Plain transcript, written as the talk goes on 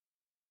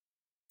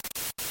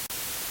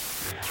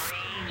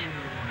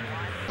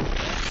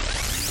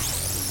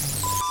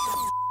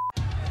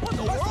What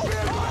the world?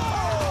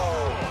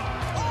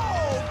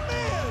 Oh,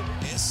 man!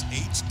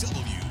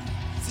 SHW,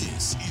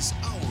 this is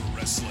our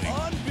wrestling.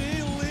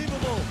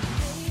 Unbelievable!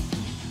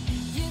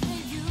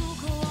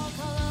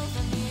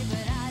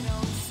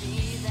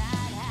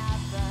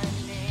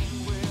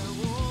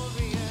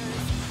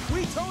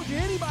 We told you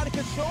anybody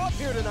could show up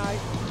here tonight.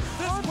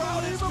 This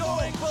crowd is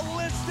going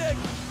ballistic.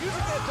 Using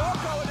that dog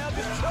collar now,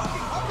 just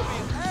choking Huckabee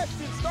and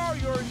Ashton Starr,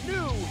 your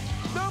new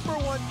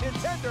 #1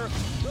 contender.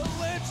 The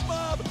Lynch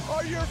Mob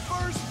are your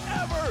first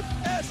ever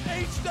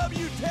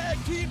SHW Tag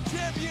Team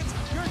Champions.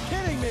 You're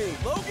kidding me.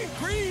 Logan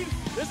Creed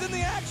is in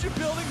the action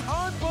building.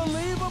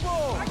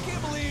 Unbelievable. I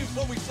can't believe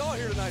what we saw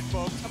here tonight,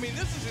 folks. I mean,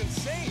 this is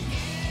insane.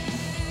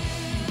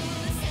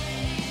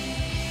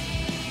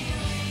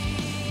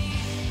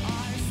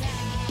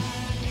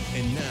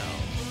 And now,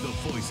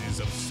 the voices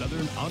of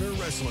Southern Honor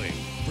Wrestling,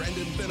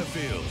 Brandon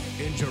Benefield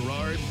and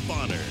Gerard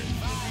Bonner.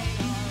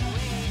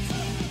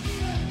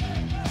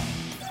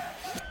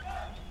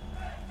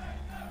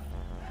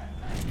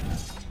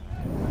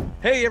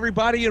 Hey,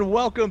 everybody, and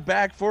welcome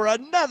back for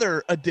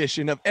another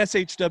edition of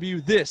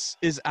SHW. This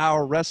is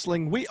Our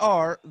Wrestling. We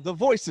are the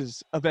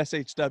voices of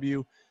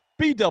SHW.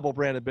 B-double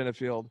Brandon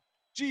Benefield,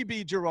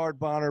 GB Gerard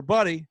Bonner.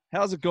 Buddy,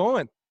 how's it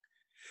going?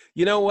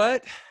 You know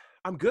what?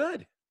 I'm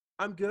good.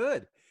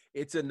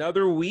 It's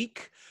another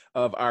week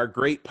of our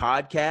great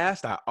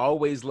podcast. I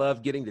always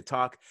love getting to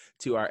talk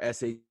to our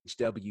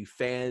SHW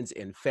fans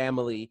and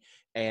family.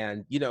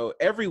 And, you know,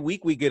 every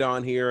week we get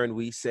on here and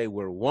we say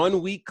we're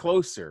 1 week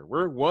closer.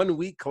 We're 1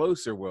 week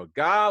closer. Well,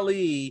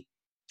 golly,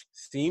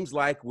 seems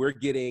like we're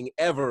getting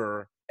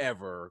ever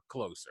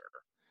closer.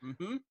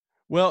 Mm-hmm.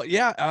 Well,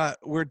 yeah,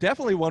 we're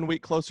definitely 1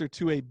 week closer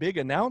to a big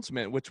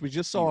announcement, which we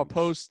just saw a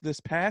post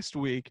this past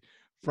week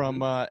from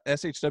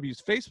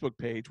SHW's Facebook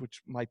page,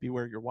 which might be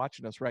where you're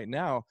watching us right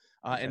now.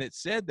 And it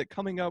said that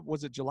coming up,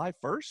 was it July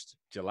 1st?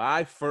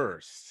 July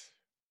 1st.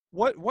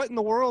 What in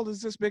the world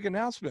is this big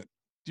announcement?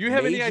 Do you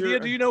have any idea?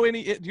 Do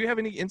you have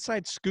any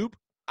inside scoop?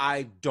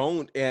 I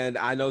don't, and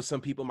I know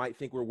some people might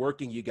think we're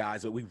working you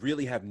guys, but we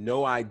really have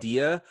no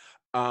idea.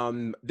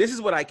 This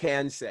is what I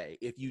can say.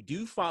 If you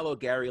do follow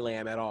Gary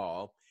Lamb at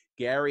all,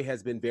 Gary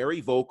has been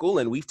very vocal,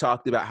 and we've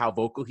talked about how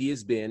vocal he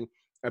has been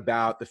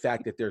about the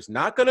fact that there's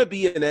not going to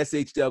be an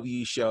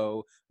SHW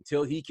show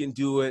until he can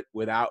do it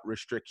without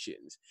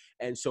restrictions.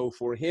 And so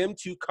for him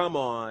to come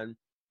on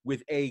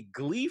with a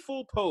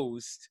gleeful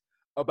post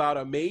about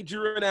a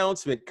major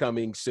announcement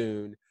coming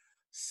soon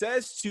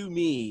says to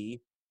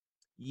me,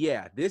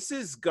 yeah, this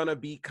is going to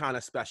be kind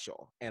of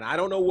special. And I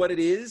don't know what it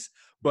is,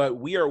 but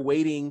we are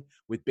waiting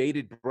with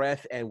bated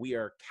breath, and we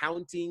are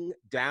counting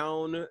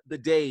down the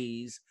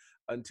days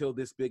until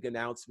this big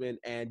announcement.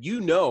 And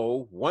you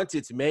know, once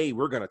it's made,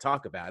 we're going to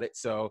talk about it.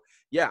 So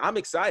yeah, I'm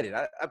excited.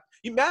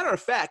 Matter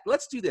of fact,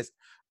 let's do this.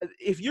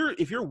 If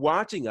you're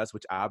watching us,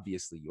 which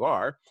obviously you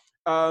are,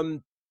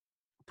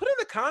 put in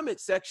the comment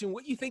section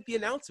what you think the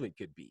announcement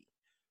could be.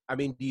 I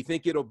mean, do you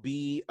think it'll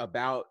be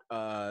about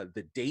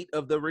the date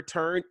of the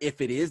return?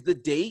 If it is the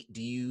date,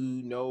 do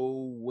you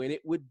know when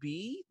it would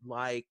be?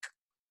 Like,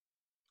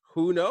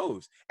 who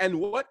knows?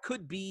 And what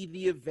could be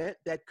the event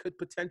that could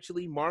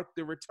potentially mark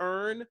the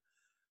return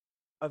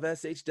of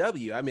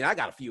SHW? I mean, I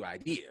got a few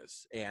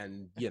ideas,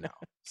 and you know,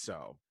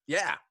 so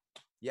yeah.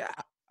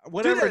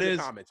 Whatever it is, in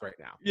the comments right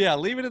now. Yeah,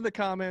 leave it in the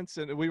comments,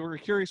 and we were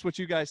curious what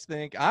you guys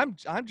think. I'm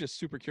just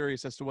super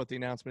curious as to what the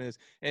announcement is,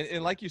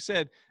 and like you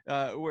said,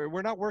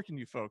 we're not working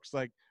you folks.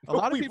 Like a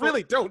lot of people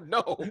really don't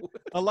know.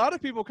 A lot of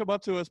people come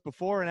up to us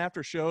before and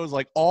after shows,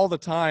 like all the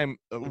time,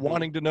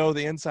 wanting to know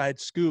the inside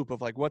scoop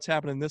of like what's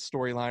happening in this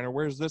storyline or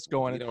where's this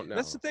going. We don't know.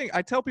 That's the thing.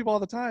 I tell people all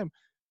the time,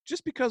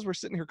 just because we're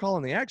sitting here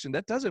calling the action,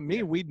 that doesn't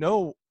mean we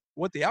know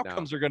what the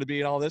outcomes are going to be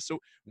and all this. So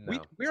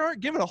we aren't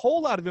given a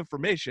whole lot of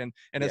information.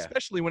 And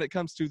especially when it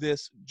comes to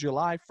this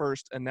July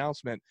 1st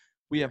announcement,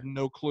 we have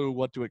no clue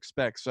what to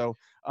expect. So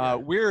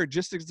we're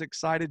just as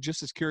excited,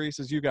 just as curious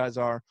as you guys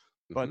are.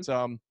 But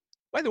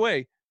by the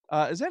way,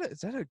 is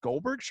that a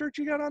Goldberg shirt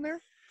you got on there?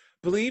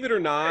 Believe it or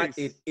not,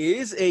 It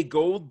is a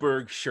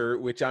Goldberg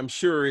shirt, which I'm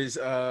sure is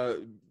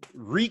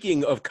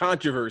reeking of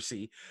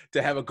controversy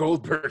to have a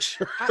Goldberg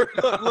shirt.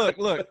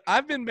 Look,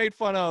 I've been made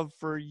fun of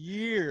for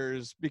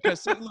years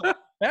because look,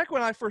 back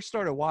when I first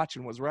started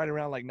watching was right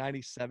around like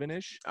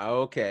 97-ish.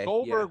 Okay.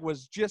 Goldberg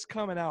was just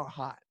coming out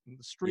hot. And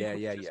the streak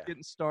was just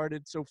getting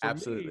started. So for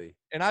me,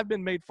 and I've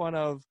been made fun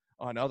of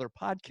on other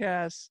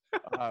podcasts,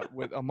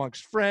 with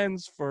amongst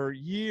friends for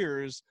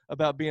years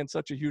about being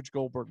such a huge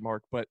Goldberg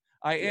mark. But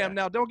I am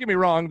now. Don't get me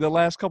wrong. The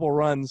last couple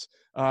runs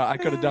I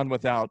could have done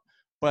without.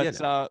 But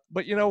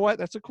you know what?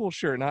 That's a cool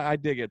shirt, and I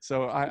dig it.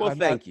 So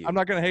thank you. I'm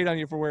not going to hate on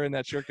you for wearing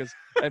that shirt because,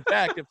 in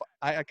fact, if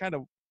I kind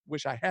of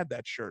wish I had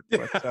that shirt.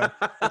 But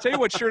I'll tell you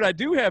what shirt I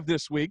do have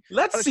this week.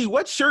 Let's see.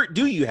 What shirt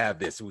do you have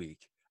this week?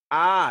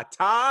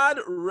 Todd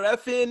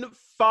Reffin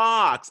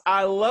Fox.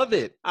 I love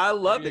it.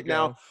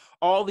 Now,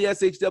 all the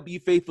SHW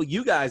faithful,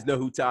 you guys know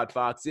who Todd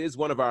Fox is,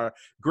 one of our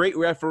great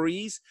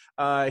referees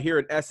here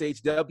at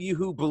SHW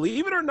who,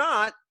 believe it or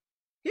not,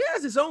 He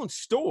has his own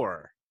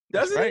store,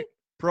 doesn't That's right. he?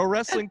 Pro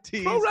Wrestling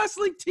Tees. Pro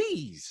Wrestling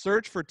Tees.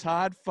 Search for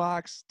Todd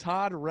Fox,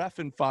 Todd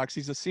Reffin Fox.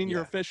 He's a senior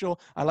Yeah. official.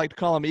 I like to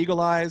call him Eagle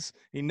Eyes.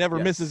 He never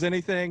Yes. misses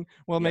anything.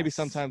 Well, maybe Yes.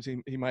 sometimes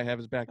he might have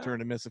his back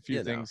turned and miss a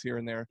few things here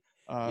and there.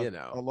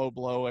 A low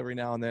blow every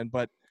now and then.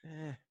 But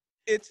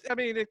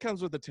it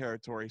comes with the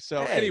territory.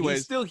 So anyways.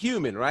 He's still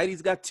human, right?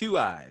 He's got two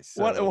eyes.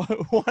 So.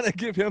 Want to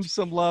give him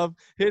some love.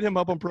 Hit him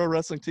up on Pro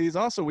Wrestling Tees.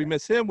 Also, we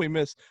miss him. We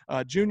miss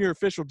junior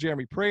official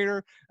Jeremy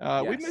Prater.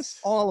 We miss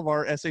all of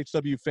our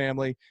SHW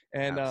family.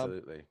 And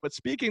Absolutely. But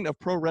speaking of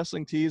Pro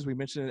Wrestling Tees, we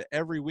mention it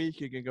every week.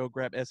 You can go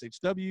grab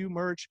SHW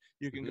merch.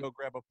 You can go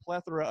grab a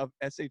plethora of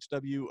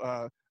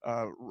SHW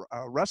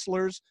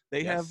wrestlers.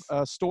 They have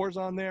stores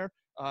on there.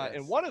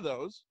 And one of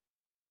those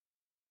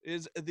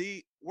is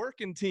the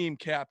working team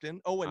captain,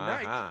 Owen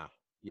Knight.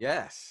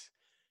 Yes.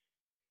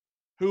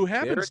 Who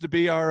happens to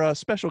be our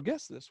special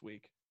guest this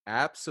week.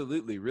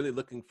 Absolutely. Really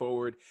looking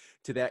forward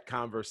to that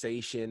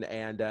conversation.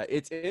 And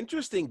it's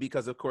interesting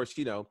because, of course,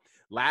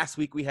 last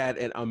week we had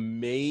an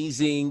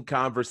amazing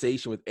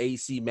conversation with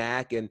AC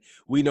Mack, and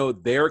we know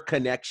their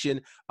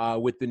connection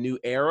with the New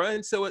Era.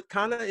 And so it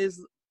kind of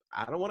is,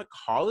 I don't want to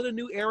call it a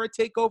New Era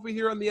takeover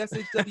here on the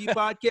SHW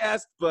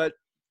podcast, but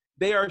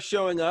they are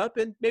showing up,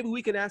 and maybe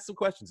we can ask some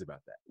questions about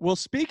that. Well,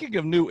 speaking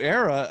of New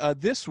Era,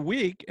 this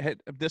week,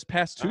 this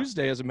past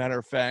Tuesday, as a matter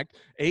of fact,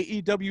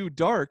 AEW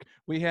Dark,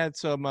 we had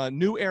some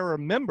New Era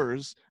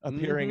members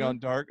appearing on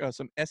Dark,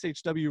 some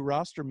SHW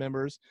roster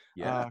members,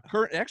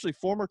 actually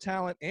former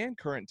talent and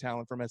current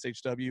talent from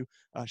SHW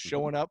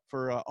showing up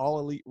for All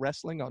Elite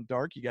Wrestling on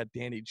Dark. You got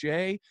Danny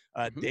J,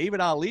 David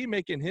Ali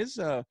making his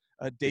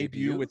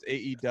debut with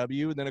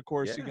AEW, and then, of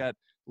course, you got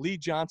Lee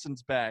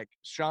Johnson's back,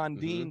 Sean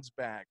Dean's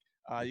back.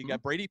 You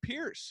got Brady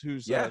Pierce,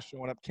 who's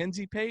showing up.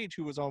 Kenzie Page,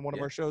 who was on one of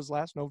our shows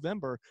last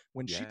November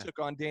when she took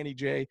on Danny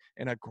J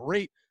in a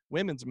great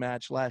women's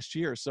match last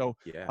year. So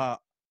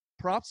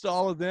props to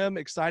all of them.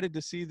 Excited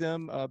to see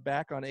them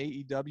back on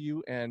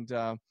AEW, and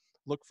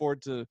look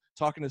forward to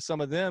talking to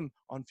some of them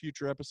on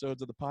future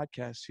episodes of the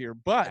podcast here.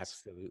 But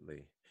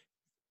absolutely,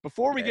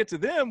 before we get to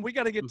them, we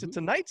got to get to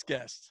tonight's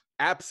guest.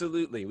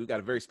 Absolutely. We've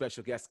got a very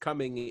special guest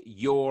coming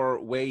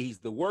your way. He's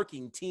the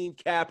working team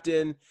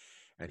captain,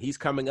 and he's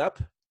coming up.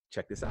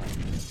 Check this out.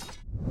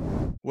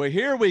 Well,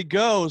 here we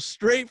go,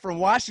 straight from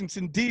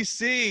Washington,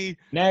 D.C.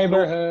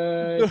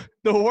 Neighborhood.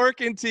 The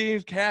working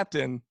team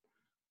captain,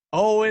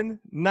 Owen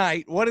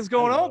Knight. What is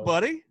going on,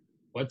 buddy?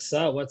 What's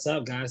up? What's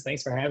up, guys?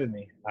 Thanks for having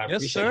me. I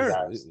appreciate you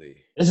guys.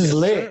 This is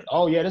lit. Sir.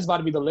 Oh, yeah, this is about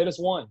to be the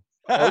littest one.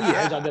 Oh,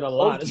 yeah. I did a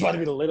lot. This is about to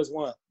be the latest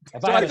one.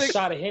 If I had a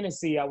shot of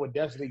Hennessy, I would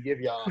definitely give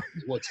y'all,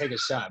 take a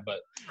shot, but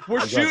we're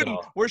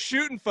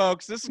shooting,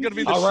 folks. This is going to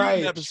be the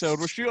shooting episode.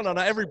 We're shooting on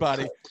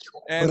everybody.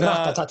 And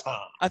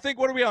I think,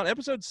 what are we on?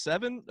 Episode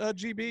 7,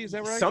 GB? Is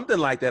that right? Something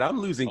like that. I'm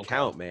losing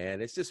count,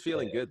 man. It's just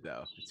feeling good,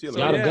 though. It's feeling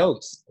y'all the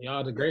goats.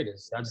 Y'all the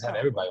greatest. I just have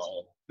everybody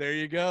on. There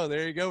you go.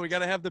 There you go. We got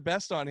to have the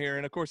best on here.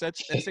 And, of course,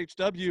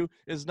 SHW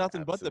is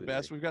nothing but the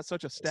best. We've got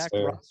such a stacked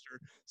roster.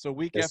 So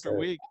week after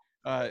week,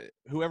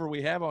 whoever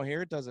we have on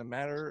here, it doesn't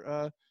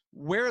matter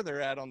where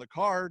they're at on the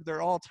card.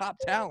 They're all top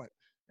talent.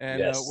 And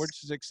we're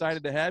just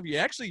excited to have you.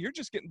 Actually, you're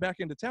just getting back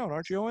into town,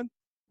 aren't you, Owen?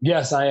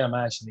 Yes, I am,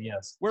 actually,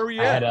 yes. Where were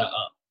you at?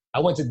 I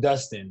went to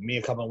Dustin. Me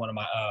and one of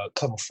my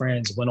couple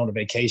friends went on a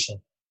vacation.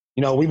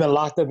 We've been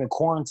locked up in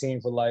quarantine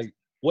for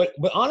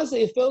but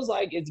honestly, it feels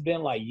like it's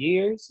been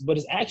years, but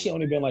it's actually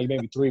only been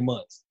maybe 3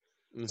 months.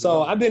 Mm-hmm.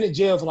 So I've been in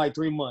jail for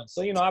 3 months.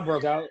 So, I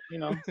broke out,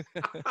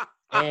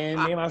 and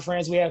me and my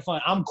friends, we had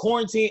fun. I'm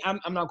quarantined.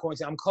 I'm not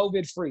quarantined. I'm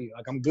COVID free.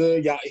 I'm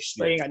good. Y'all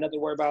straight. Got nothing to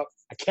worry about.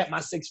 I kept my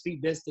 6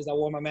 feet distance. I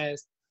wore my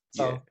mask.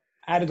 So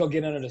I had to go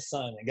get under the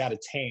sun and got a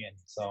tan.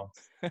 So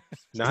it's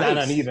not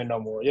uneven no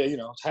more. Yeah,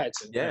 had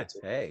to. Yeah.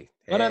 Hey.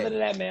 But other than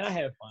that, man, I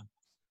had fun.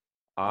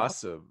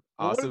 Awesome.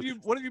 Well,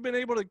 what have you been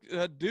able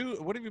to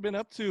do? What have you been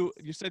up to?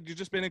 You said you've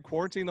just been in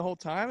quarantine the whole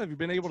time. Have you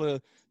been able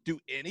to do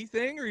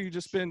anything, or you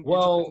just been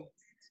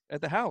at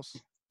the house?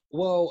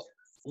 Well,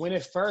 when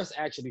it first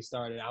actually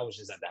started, I was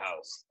just at the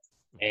house,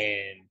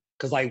 and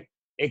because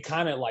it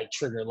kind of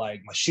triggered my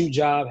shoot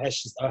job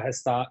has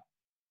stopped.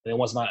 And then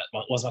once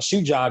my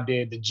shoot job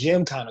did, the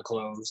gym kind of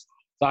closed,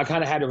 so I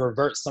kind of had to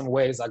revert some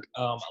ways like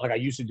I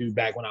used to do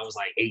back when I was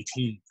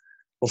 18.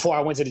 Before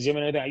I went to the gym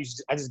and everything,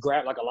 I just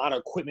grabbed a lot of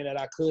equipment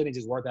that I could and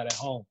just worked out at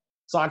home.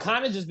 So I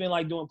kind of just been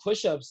doing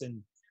push-ups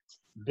and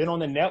been on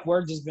the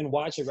network, just been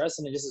watching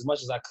wrestling just as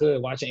much as I could,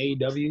 watching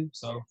AEW.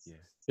 So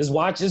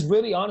just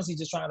really honestly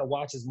just trying to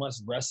watch as much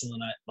wrestling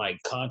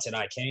content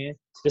I can,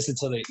 just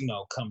until it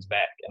comes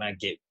back and I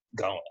get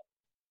going.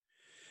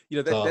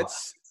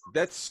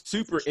 That's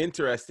super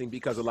interesting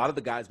because a lot of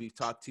the guys we've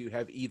talked to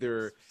have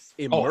either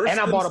immersed. And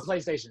I bought a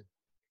PlayStation.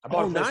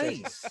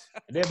 Nice.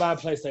 I did buy a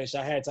PlayStation.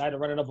 I had to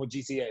run it up with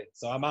GTA.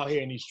 So I'm out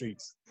here in these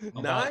streets.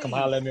 Come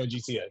holler at me on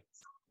GTA.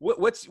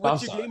 What's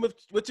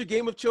your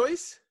game of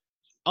choice?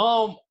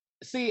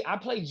 See, I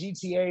play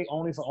GTA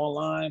only for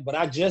online, but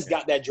I just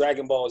got that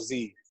Dragon Ball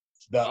Z,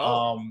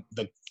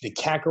 the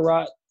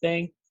Kakarot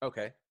thing.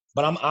 Okay.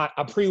 But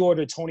I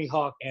pre-ordered Tony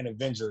Hawk and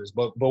Avengers,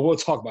 but we'll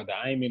talk about that.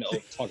 I ain't mean to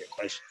talk a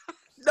question.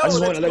 No, I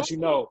just want to let you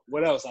know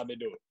what else I've been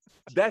doing.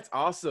 That's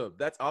awesome.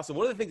 That's awesome.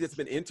 One of the things that's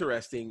been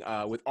interesting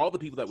with all the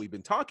people that we've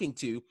been talking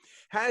to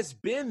has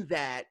been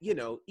that,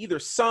 either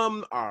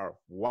some are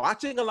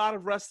watching a lot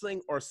of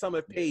wrestling or some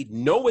have paid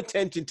no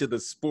attention to the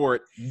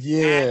sport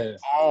at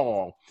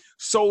all.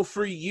 So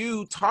for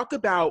you, talk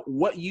about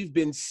what you've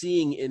been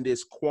seeing in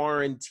this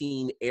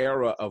quarantine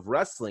era of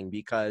wrestling,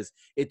 because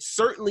it's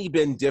certainly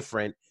been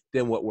different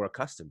than what we're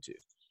accustomed to.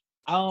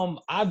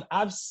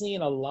 I've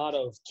seen a lot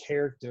of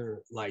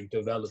character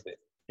development.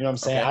 You know what I'm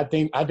saying?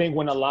 Okay. I think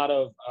when a lot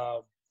of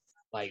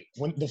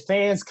when the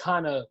fans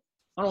kind of,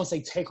 I don't want to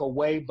say take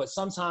away, but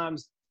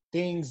sometimes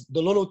the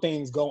little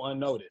things go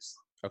unnoticed.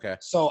 Okay.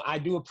 So I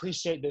do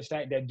appreciate the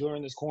fact that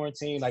during this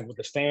quarantine, with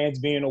the fans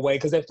being away,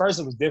 because at first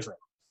it was different.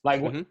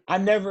 I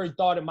never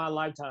thought in my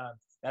lifetime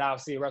that I'll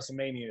see a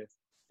WrestleMania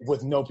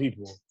with no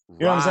people.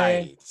 You know what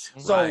I'm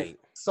saying?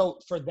 So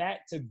for that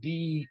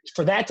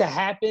to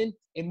happen,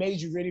 it made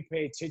you really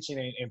pay attention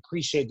and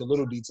appreciate the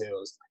little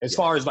details as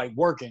far as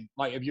working,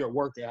 if you're a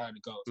worker, how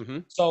it goes. Mm-hmm.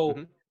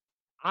 So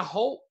I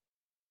hope,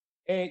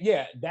 and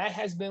that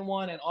has been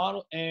one,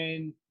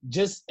 and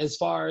just as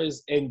far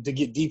as, and to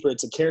get deeper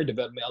into character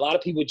development, a lot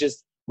of people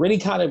just really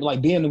kind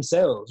of being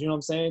themselves. You know what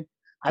I'm saying?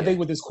 I think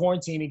with this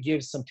quarantine, it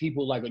gives some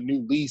people a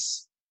new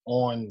lease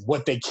on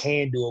what they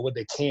can do or what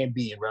they can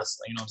be in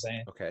wrestling. You know what I'm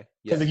saying? Okay.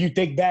 Because if you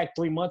think back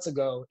 3 months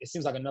ago, it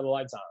seems like another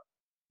lifetime.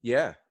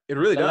 Yeah, it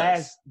really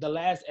does. The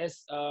last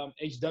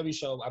HW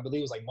show, I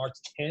believe, was March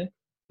 10th.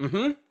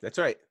 Mm-hmm. That's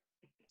right.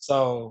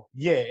 So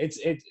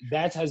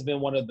that has been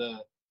one of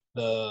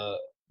the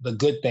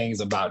good things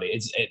about it.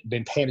 It's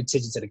been paying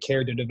attention to the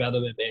character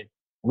development and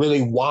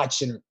really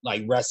watching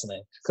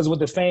wrestling. Because with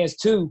the fans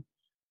too,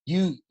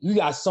 you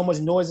got so much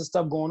noise and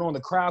stuff going on, the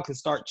crowd can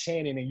start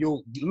chanting and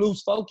you'll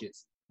lose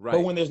focus. Right.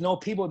 But when there's no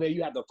people there,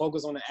 you have to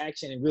focus on the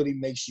action. It really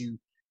makes you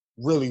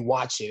really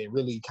watch it and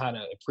really kind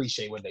of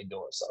appreciate what they're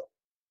doing. So,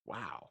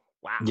 wow.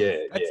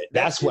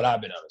 That's what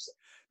I've been understanding.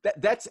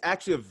 That's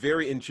actually a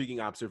very intriguing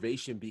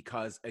observation,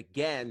 because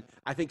again,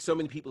 I think so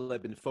many people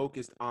have been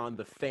focused on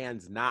the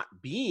fans not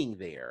being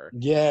there.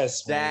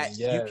 Yes.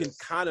 You can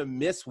kind of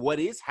miss what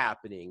is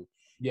happening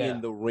in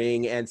the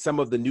ring and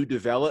some of the new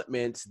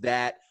developments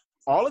that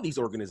all of these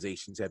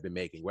organizations have been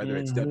making, whether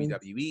it's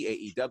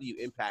WWE, AEW,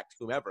 Impact,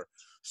 whomever.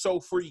 So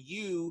for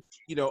you,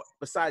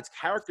 besides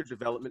character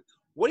development,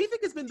 what do you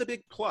think has been the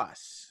big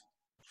plus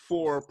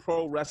for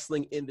pro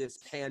wrestling in this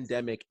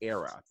pandemic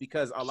era?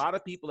 Because a lot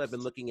of people have been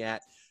looking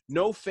at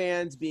no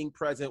fans being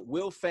present.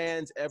 Will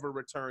fans ever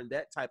return?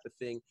 That type of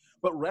thing.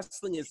 But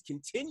wrestling is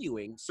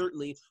continuing,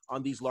 certainly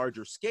on these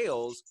larger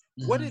scales.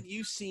 What have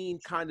you seen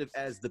kind of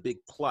as the big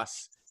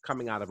plus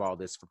coming out of all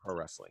this for pro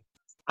wrestling?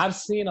 I've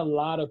seen a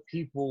lot of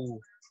people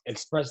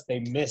express they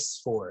miss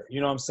for it. You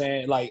know what I'm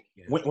saying?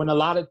 When a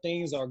lot of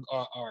things are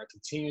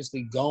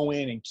continuously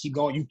going and keep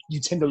going, you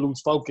tend to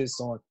lose focus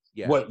on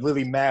what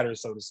really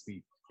matters, so to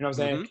speak. You know what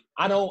I'm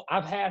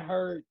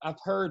saying? I've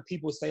heard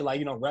people say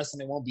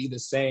wrestling won't be the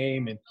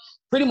same, and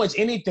pretty much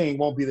anything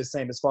won't be the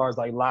same as far as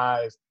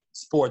live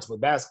sports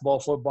with basketball,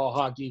 football,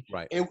 hockey.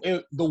 Right.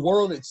 The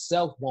world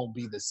itself won't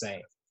be the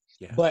same.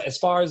 Yeah. But as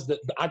far as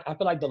I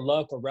feel like the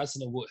love for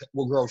wrestling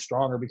will grow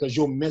stronger because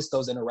you'll miss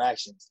those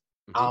interactions.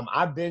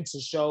 I've been to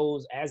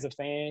shows as a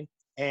fan,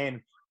 and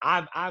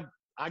I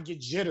get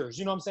jitters.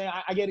 You know what I'm saying?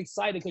 I get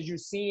excited because you're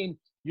seeing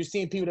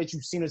people that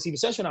you've seen on TV,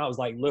 especially when I was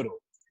little.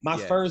 My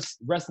first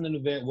wrestling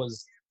event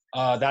was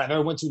that I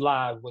ever went to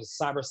live was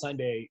Cyber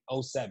Sunday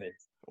 07.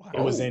 Wow.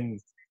 It was in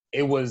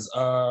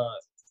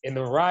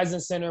the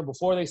Verizon Center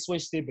before they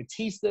switched it.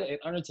 Batista and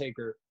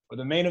Undertaker were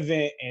the main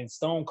event, and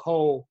Stone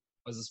Cold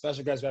was a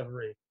special guest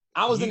referee.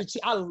 I was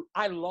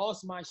I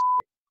lost my shit.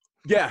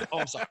 Yeah. Oh,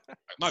 I'm sorry.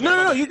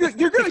 No, you're good.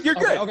 You're good.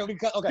 Okay.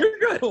 You're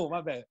good. Cool,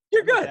 my bad.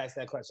 You're good. Ask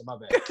that question, my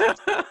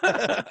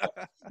bad.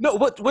 No,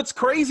 what's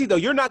crazy though,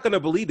 you're not going to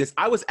believe this.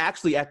 I was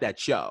actually at that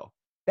show.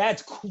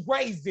 That's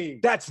crazy.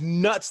 That's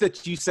nuts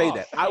that you say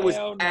that. I was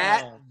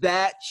at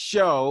that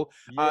show.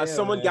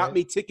 Someone got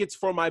me tickets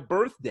for my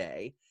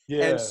birthday.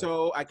 Yeah. And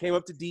so I came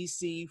up to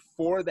DC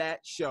for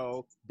that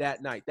show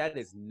that night. That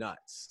is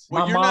nuts.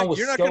 Well,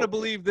 you're not going to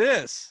believe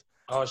this.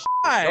 Oh,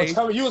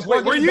 you was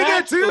working. Were you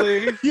there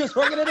too? You was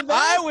working at the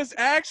back? I was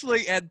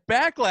actually at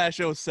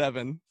Backlash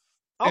 07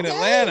 in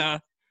Atlanta,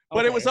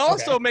 but it was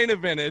also main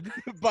evented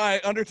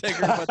by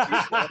Undertaker and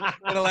Batista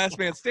in a last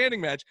man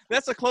standing match.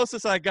 That's the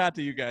closest I got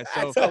to you guys.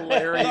 So that's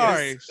hilarious.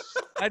 Sorry.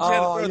 I just had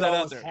to throw that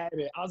out there.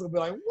 I was going to be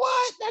like,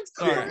 what? That's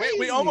crazy.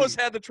 We almost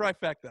had the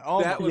trifecta.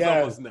 That was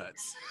almost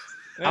nuts.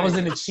 I was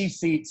in the cheap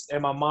seats,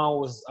 and my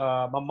mom,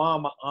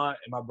 my aunt,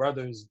 and my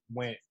brothers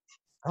went.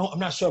 I'm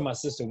not sure my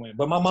sister went,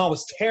 but my mom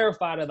was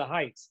terrified of the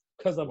heights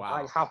because of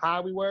how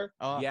high we were.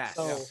 Yes.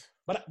 So,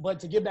 but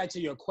to get back to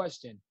your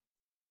question,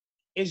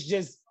 it's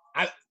just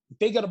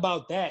thinking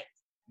about that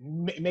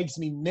makes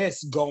me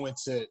miss going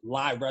to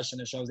live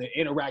wrestling shows and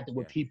interacting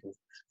with people.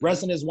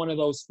 Wrestling is one of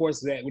those sports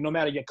that no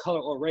matter your color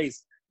or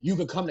race, you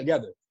could come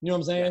together. You know what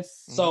I'm saying?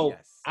 Yes. So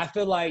Yes. I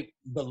feel like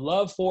the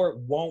love for it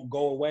won't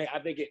go away. I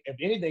think if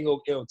anything,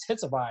 it'll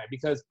intensify it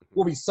because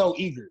we'll be so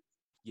eager.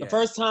 Yeah. The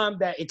first time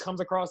that it comes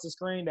across the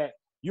screen that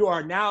you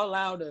are now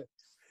allowed to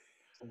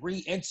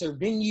re-enter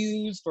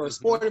venues for a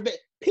sport event,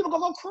 people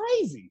gonna go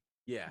crazy.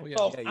 Yeah. Oh, yeah.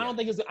 So Yeah,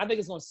 I think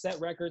it's gonna set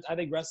records. I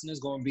think wrestling is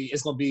gonna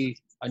be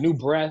a new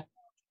breath,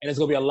 and it's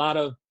gonna be a lot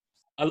of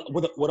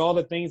with all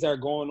the things that are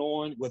going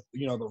on with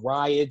the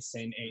riots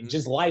and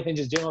just life and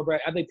just general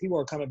breath. I think people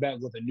are coming back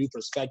with a new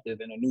perspective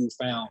and a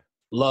newfound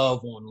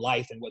love on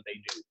life and what they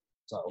do.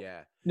 So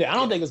I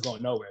don't think it's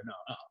going nowhere. No.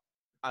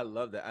 I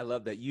love that. I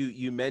love that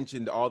you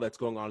mentioned all that's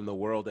going on in the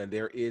world, and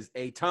there is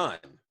a ton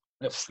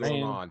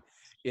going on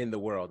in the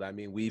world. I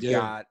mean, we've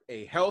got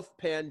a health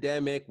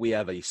pandemic. We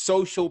have a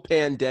social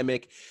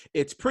pandemic.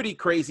 It's pretty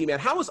crazy, man.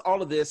 How is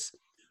all of this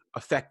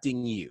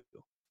affecting you?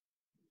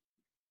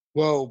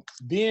 Well,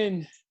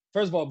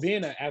 first of all,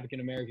 being an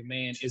African-American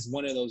man is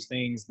one of those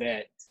things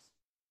that,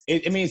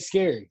 it's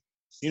scary.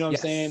 You know what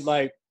I'm saying?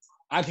 Like,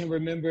 I can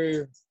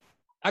remember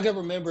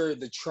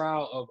the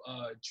trial of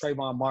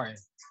Trayvon Martin.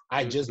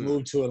 I just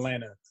moved to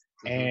Atlanta,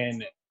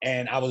 and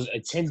I was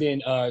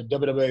attending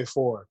WWA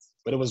 4,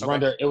 but it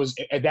was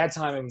at that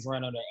time it was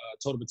run under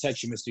Total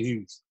Protection, Mr.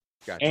 Hughes.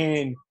 Gotcha.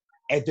 And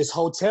at this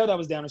hotel that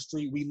was down the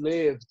street, we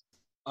lived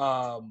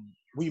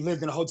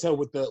in a hotel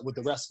with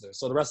the wrestlers.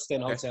 So the wrestlers stayed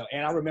in the hotel,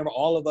 and I remember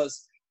all of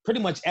us, pretty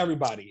much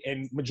everybody,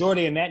 and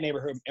majority in that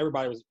neighborhood,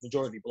 everybody was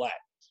majority black.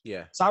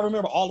 Yeah. So I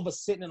remember all of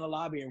us sitting in the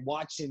lobby and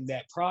watching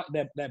that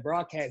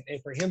broadcast, and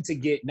for him to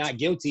get not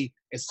guilty,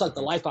 it sucked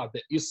the life out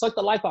the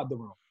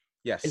room.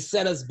 Yes. It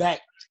set us back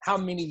how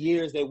many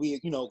years that we,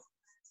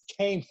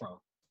 came from.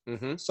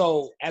 Mm-hmm.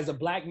 So as a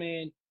black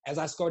man, as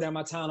I scroll down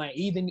my timeline,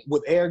 even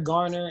with Eric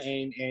Garner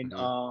and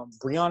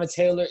Breonna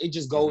Taylor, it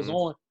just goes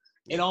on.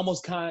 It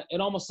almost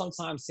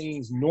sometimes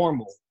seems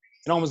normal.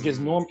 It almost gets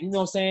normal. You know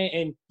what I'm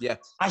saying? And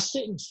I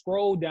shouldn't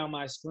scroll down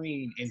my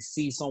screen and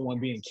see someone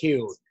being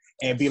killed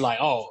and be like,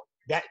 oh,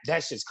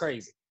 that's just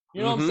crazy.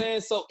 You know what I'm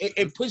saying? So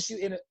it puts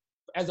you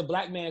as a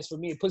black man, for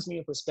me, it puts me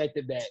in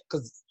perspective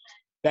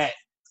that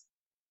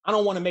I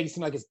don't want to make it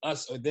seem like it's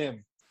us or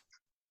them.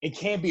 It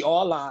can't be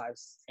all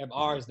lives if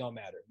ours don't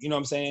matter. You know what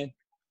I'm saying?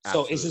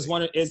 Absolutely. So it's just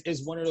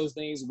it's one of those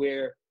things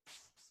where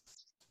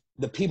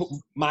the people,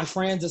 my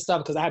friends and stuff,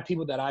 because I have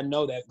people that I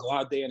know that go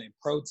out there and they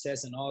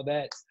protest and all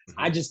that.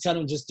 I just tell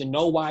them just to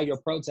know why you're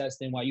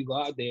protesting, why you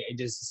go out there, and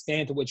just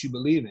stand to what you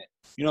believe in.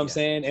 You know what I'm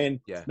saying? And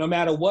no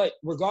matter what,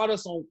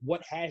 regardless on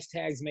what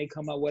hashtags may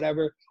come up,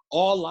 whatever,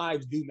 all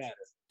lives do matter.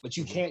 But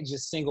you can't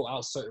just single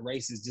out certain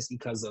races just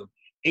because of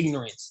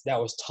ignorance that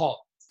was taught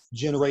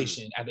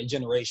generation after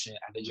generation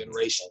after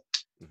generation.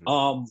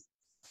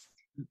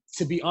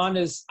 To be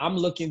honest, I'm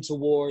looking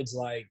towards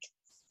like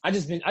I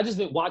just been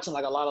watching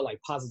like a lot of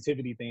like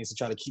positivity things to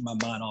try to keep my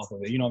mind off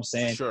of it. You know what I'm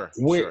saying? Sure.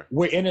 We're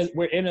in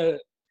a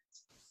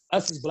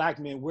us as black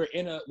men,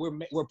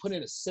 we're put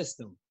in a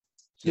system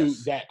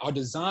that are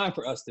designed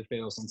for us to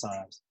fail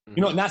sometimes.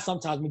 You know, not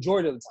sometimes,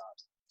 majority of the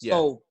times.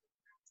 So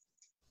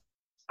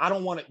I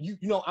don't want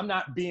to, I'm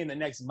not being the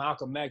next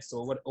Malcolm X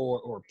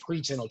or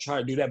preaching or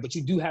trying to do that, but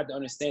you do have to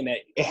understand that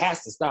it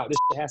has to stop. This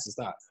shit has to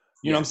stop.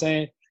 You know what I'm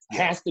saying?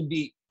 There has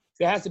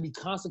to be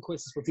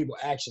consequences for people's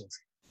actions.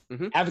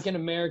 African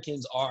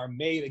Americans are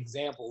made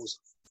examples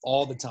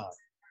all the time.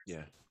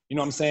 Yeah. You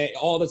know what I'm saying?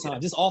 All the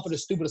time. Just off of the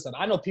stupidest stuff.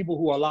 I know people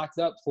who are locked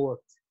up for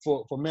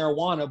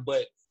marijuana,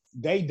 but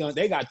they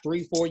got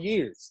 3-4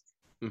 years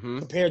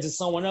compared to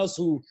someone else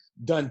who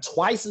done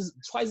twice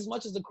as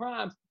much as the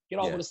crime, get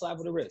off with a slap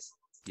of the wrist.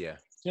 Yeah.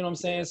 You know what I'm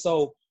saying?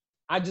 So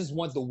I just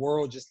want the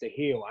world just to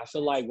heal. I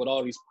feel like with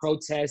all these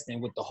protests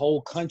and with the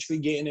whole country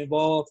getting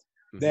involved,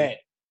 that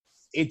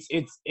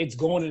it's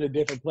going in a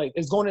different place.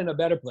 It's going in a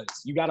better place.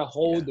 You got to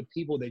hold the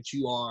people that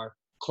you are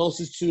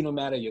closest to, no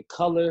matter your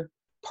color,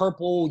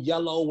 purple,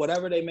 yellow,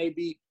 whatever they may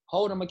be,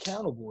 hold them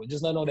accountable. And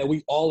just let them know that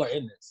we all are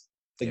in this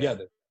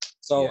together.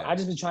 So I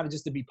just been trying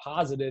to be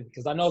positive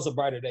because I know it's a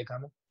brighter day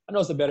coming. I know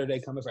it's a better day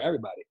coming for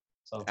everybody.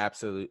 So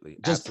absolutely.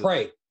 Just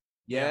pray.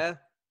 Yeah.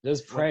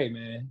 Just pray,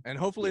 man. And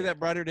hopefully that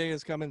brighter day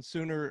is coming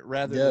sooner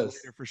rather than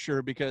later for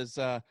sure. Because,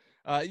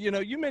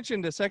 you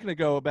mentioned a second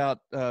ago about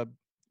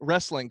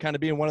wrestling kind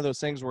of being one of those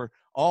things where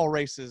all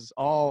races,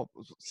 all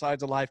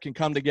sides of life can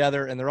come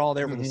together and they're all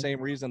there for the same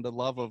reason, the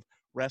love of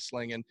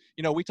wrestling. And,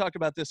 we talked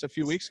about this a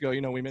few weeks ago.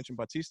 We mentioned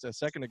Batista a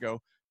second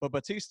ago, but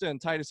Batista and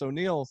Titus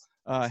O'Neil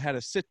had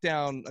a sit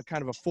down, a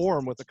kind of a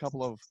forum with a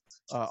couple of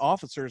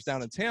officers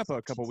down in Tampa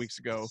a couple of weeks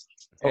ago.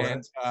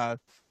 And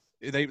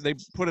they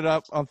put it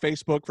up on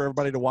Facebook for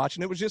everybody to watch.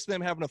 And it was just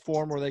them having a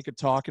forum where they could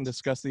talk and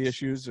discuss the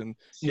issues and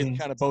get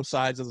kind of both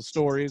sides of the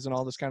stories and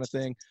all this kind of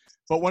thing.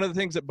 But one of the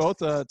things that both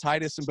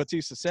Titus and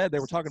Batista said, they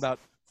were talking about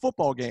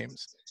football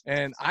games.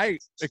 And I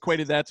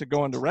equated that to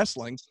going to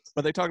wrestling.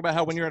 But they talk about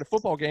how when you're at a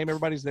football game,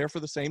 everybody's there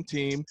for the same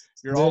team.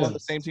 You're all on the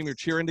same team. You're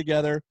cheering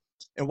together.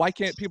 And why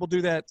can't people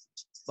do that,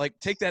 like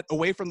take that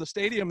away from the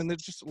stadium and then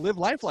just live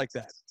life like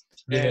that?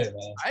 And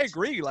I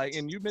agree. Like,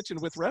 and you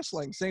mentioned with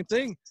wrestling, same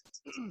thing.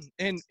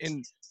 And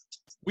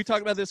we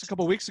talked about this a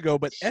couple weeks ago,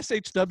 but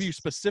SHW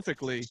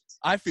specifically,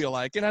 I feel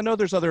like, and I know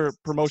there's other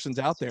promotions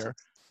out there,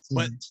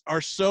 but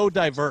are so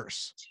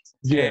diverse.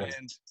 Yeah.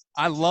 And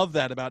I love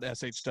that about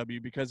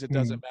SHW because it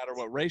doesn't matter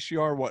what race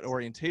you are, what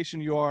orientation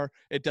you are.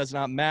 It does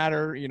not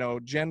matter,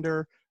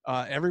 gender.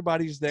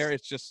 Everybody's there.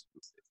 It's just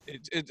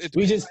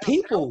we just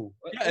people.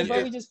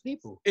 Yeah, we just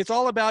people. It's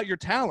all about your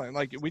talent.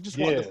 Like we just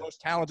want the most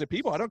talented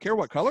people. I don't care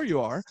what color you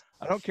are.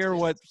 I don't care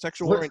what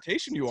sexual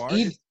orientation you are.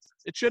 It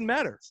shouldn't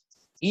matter.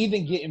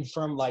 Even getting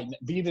from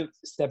even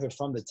stepping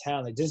from the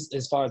talent, just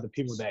as far as the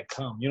people that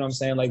come, you know what I'm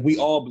saying? Like we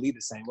all believe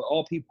the same. We're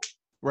all people.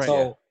 Right.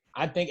 So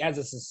I think as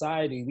a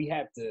society, we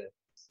have to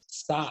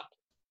stop,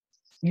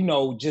 we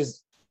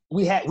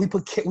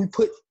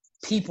put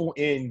people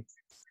in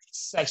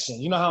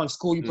sections. You know how in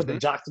school you put the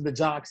jocks with the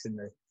jocks and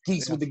the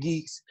geeks with the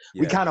geeks?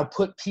 Yeah. We kind of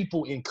put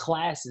people in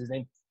classes.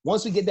 And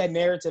once we get that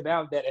narrative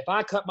out that if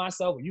I cut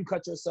myself or you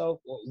cut yourself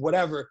or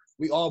whatever,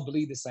 we all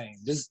bleed the same.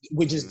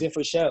 We're just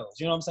different shells.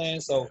 You know what I'm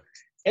saying? So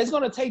it's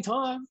going to take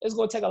time. It's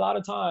going to take a lot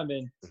of time.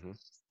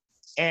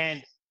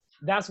 And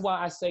that's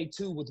why I say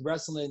too with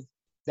wrestling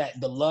that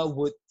the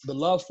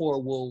love for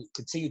it will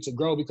continue to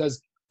grow,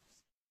 because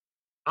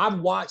I've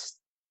watched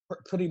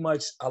pretty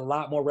much a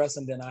lot more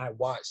wrestling than I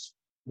watched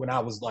when I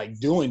was like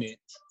doing it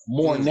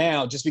more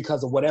now, just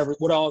because of what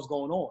all is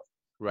going on.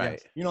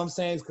 Right. You know what I'm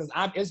saying? Because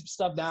it's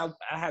stuff that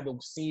I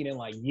haven't seen in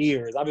like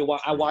years. I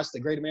watched the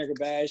Great American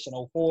Bash in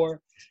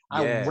 2004.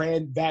 I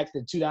ran back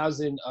to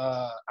 2000.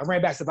 I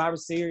ran back Survivor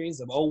Series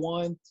of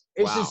 2001.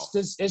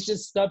 It's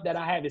just stuff that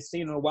I haven't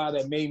seen in a while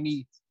that made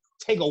me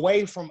take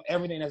away from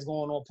everything that's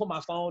going on, put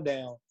my phone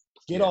down,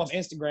 get off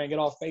Instagram, get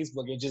off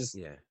Facebook, and just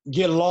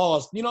get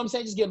lost. You know what I'm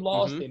saying? Just get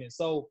lost in it.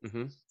 So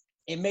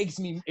it makes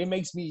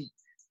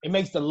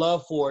the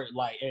love for it,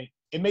 like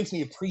it makes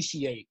me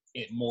appreciate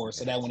it more,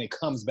 so that when it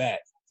comes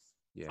back,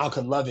 I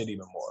can love it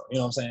even more. You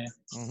know what I'm saying?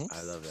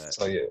 I love that.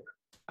 So yeah.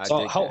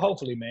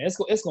 Hopefully, man,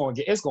 it's gonna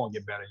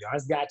get better, y'all.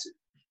 It's got to.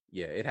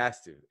 Yeah, it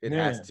has to. It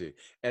has to.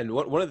 And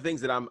one of the things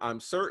that I'm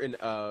certain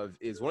of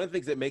is one of the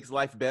things that makes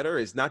life better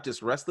is not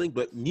just wrestling,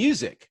 but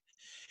music.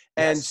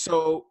 And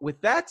so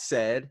with that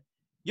said,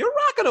 you're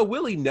rocking a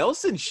Willie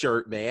Nelson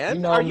shirt,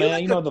 man. Are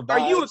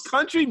you a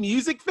country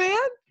music fan?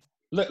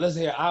 Look,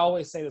 listen here. I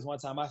always say this one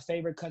time. My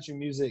favorite country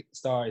music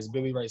star is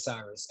Billy Ray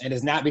Cyrus. And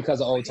it's not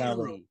because of Old Town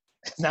Road.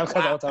 It's not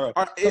because of Old Town Road.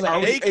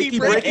 Achy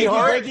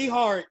Breaky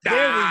Heart. There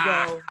we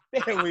go.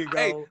 There we go.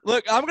 Hey,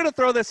 look, I'm going to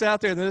throw this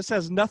out there. This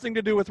has nothing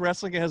to do with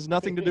wrestling. It has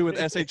nothing to do with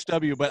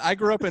SHW. But I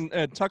grew up in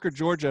Tucker,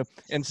 Georgia.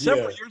 And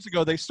several years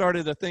ago, they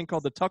started a thing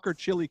called the Tucker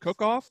Chili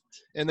Cook-Off.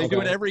 And they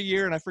do it every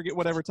year. And I forget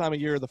whatever time of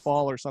year, the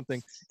fall or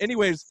something.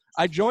 Anyways,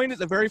 I joined it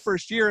the very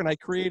first year, and I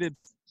created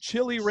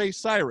Chili Ray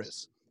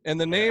Cyrus. And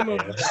the name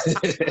of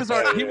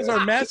he was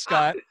our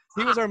mascot.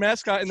 He was our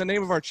mascot, and the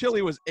name of our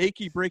chili was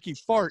Achy Breaky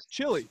Fart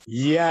Chili.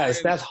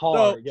 Yes, that's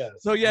hard.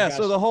 So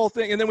the whole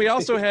thing, and then we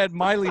also had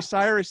Miley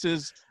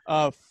Cyrus's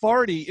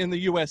Farty in the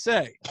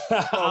USA.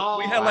 So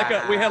we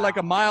had like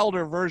a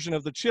milder version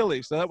of the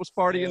chili. So that was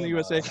Farty in the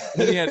USA. And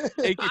then we had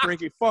Achy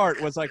Breaky Fart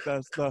was like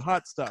the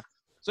hot stuff.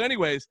 So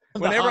anyways,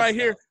 whenever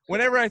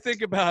I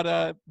think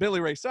about Billy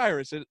Ray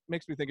Cyrus, it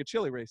makes me think of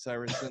Chili Ray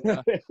Cyrus. And,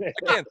 again,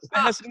 it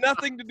has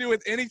nothing to do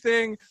with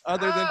anything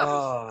other than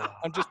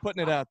I'm just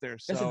putting it out there.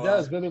 So, yes, it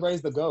does. Billy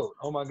Ray's the GOAT.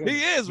 Oh, my goodness.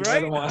 He is,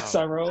 right?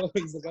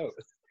 He's the GOAT.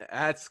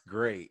 That's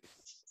great.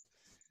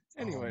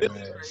 Anyway,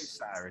 Billy Ray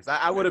Cyrus.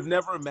 I would have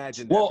never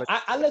imagined that. Well,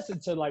 I listen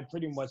to like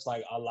pretty much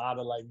like a lot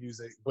of like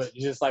music, but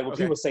just like when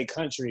people say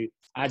country,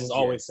 I just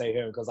always say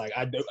him because like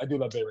I do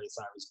love Billy Ray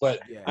Cyrus. But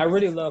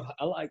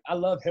I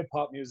love hip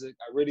hop music.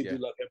 I really do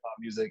love hip hop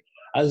music.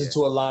 I listen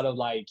to a lot of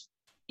like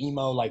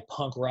emo, like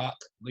punk rock.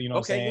 You know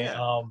what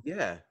I'm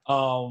saying?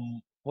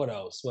 What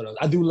else?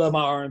 I do love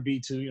my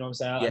R&B too. You know what I'm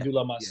saying? I do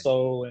love my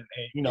soul and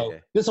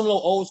there's some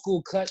little old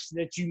school cuts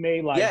that you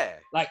made.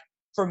 Like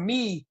for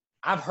me,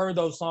 I've heard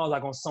those songs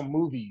like on some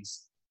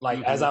movies,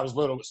 like as I was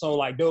little. So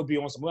like they'll be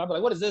on some movie. I'll be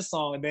like, what is this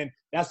song? And then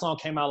that song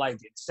came out like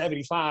in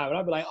 75. And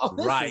I'll be like, oh,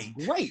 this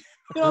is great.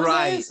 You know what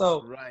I'm saying?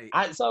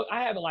 So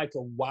I have like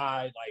a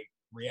wide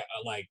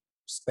like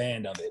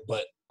span of it.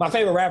 But my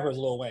favorite rapper is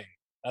Lil Wayne.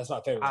 That's my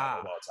favorite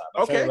rapper of all time.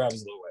 My favorite rapper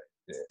is Lil Wayne.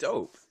 Yeah.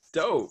 Dope.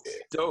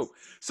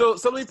 So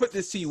let me put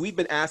this to you. We've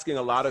been asking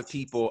a lot of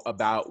people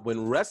about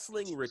when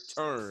wrestling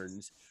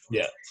returns.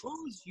 Yeah.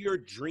 Who's your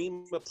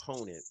dream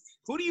opponent?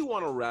 Who do you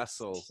want to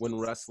wrestle when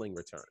wrestling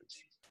returns?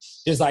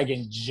 Just like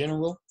in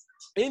general?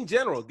 In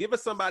general. Give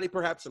us somebody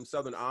perhaps from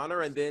Southern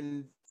Honor and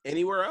then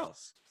anywhere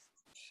else.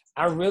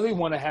 I really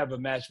want to have a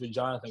match with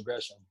Jonathan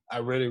Gresham. I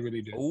really,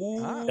 really do.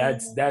 Ooh.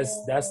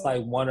 That's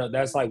like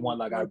one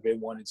like I've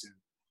been wanting to.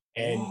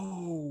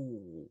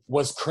 And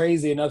what's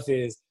crazy enough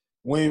is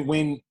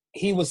when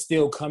he was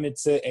still coming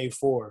to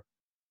A4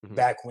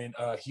 back when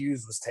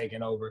Hughes was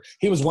taking over,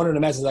 he was one of the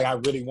matches like I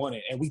really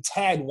wanted. And we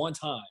tagged one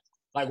time.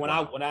 Like when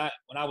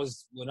I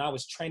was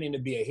training to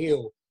be a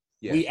heel,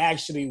 we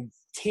actually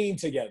teamed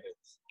together.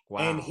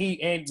 Wow.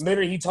 And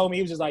literally he told me,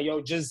 he was just like,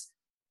 yo, just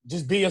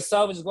be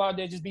yourself and just go out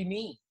there, just be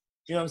me.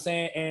 You know what I'm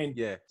saying? And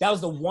that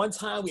was the one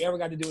time we ever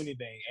got to do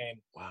anything. And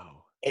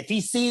if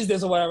he sees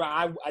this or whatever,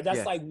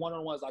 that's like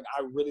one-on-ones like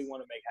I really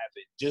want to make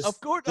happen. Just of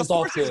course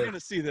he's going to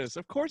see this.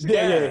 Of course, he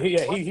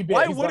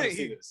why wouldn't he?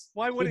 See this.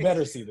 Why would he?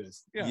 Better see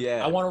this.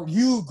 Yeah. I want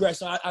you,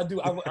 Gresham. I do.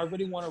 I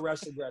really want to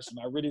wrestle Gresham.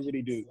 I really,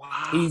 really do.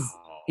 Wow.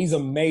 He's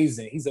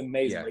amazing. He's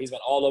amazing. Yeah. He's been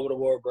all over the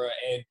world, bro.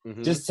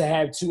 And just to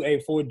have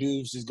 2A4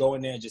 dudes just go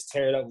in there and just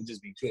tear it up would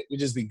just be good. Would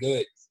just be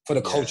good for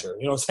the culture.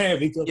 You know what I'm saying?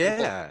 Because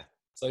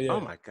So yeah.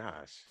 Oh my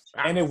gosh.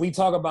 Wow. And if we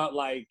talk about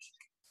like,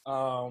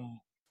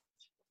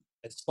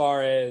 as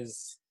far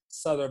as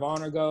Southern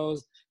Honor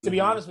goes, to be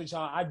honest with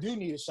y'all, I do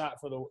need a shot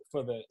for the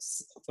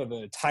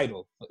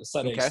title, the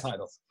Southern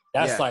title.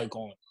 That's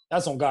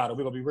that's on God. Are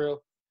we gonna be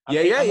real?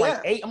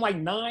 I'm like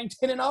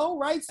 9-10-0,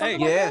 right?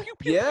 Something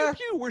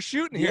We're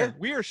shooting here.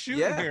 We are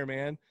shooting here,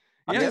 man.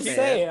 I'm just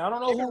saying. I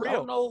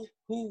don't know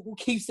who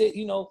keeps it.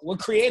 You know what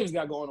creatives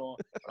got going on.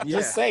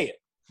 Just say it.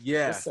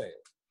 Just say it.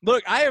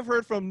 Look, I have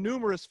heard from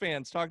numerous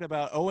fans talking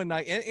about Owen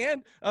Knight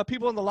and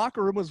people in the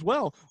locker room as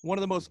well. One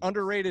of the most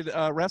underrated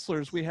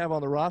wrestlers we have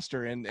on the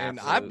roster. And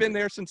I've been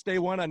there since day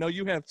one. I know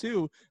you have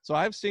too. So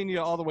I've seen you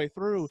all the way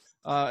through.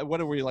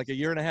 What are we, like a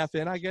year and a half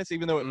in, I guess,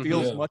 even though it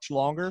feels much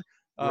longer.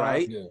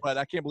 Right. But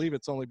I can't believe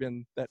it's only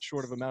been that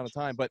short of amount of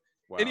time. But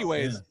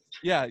anyways,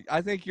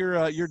 I think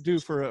you're due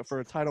for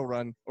a title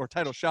run or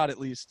title shot at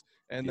least.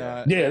 And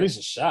at least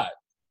a shot.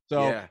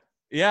 So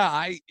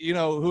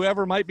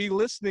whoever might be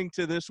listening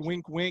to this,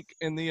 wink, wink,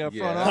 in the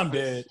front office. I'm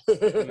dead.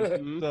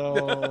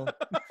 So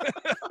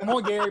come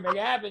on, Gary, make it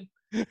happen.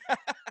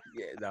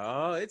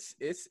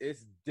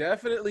 It's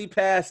definitely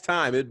past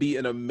time. It'd be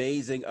an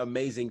amazing,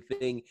 amazing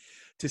thing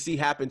to see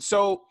happen.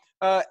 So,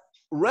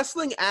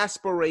 wrestling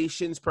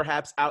aspirations,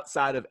 perhaps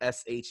outside of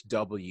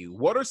SHW.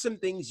 What are some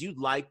things you'd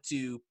like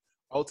to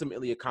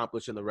ultimately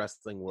accomplish in the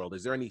wrestling world?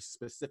 Is there any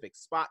specific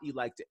spot you'd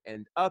like to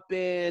end up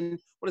in?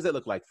 What does that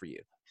look like for you?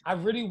 I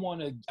really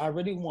want to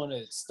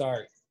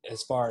start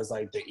as far as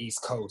like the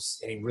East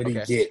Coast and really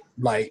get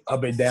like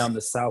up and down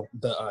the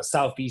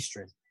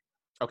southeastern,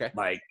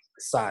 like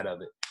side of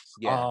it.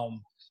 Yeah.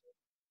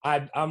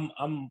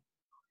 I'm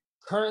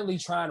currently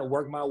trying to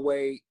work my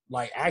way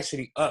like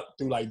actually up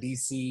through like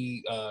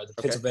DC,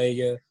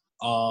 Pennsylvania,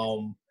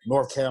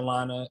 North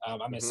Carolina.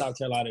 I'm in South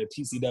Carolina at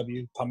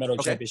PCW, Palmetto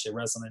Championship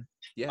Wrestling.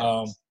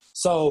 Yeah.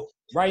 So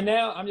right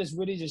now I'm just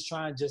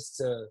trying to.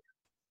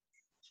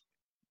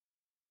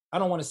 I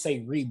don't want to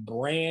say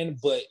rebrand,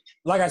 but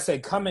like I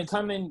said, coming,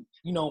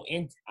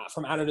 in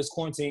from out of this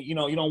quarantine, you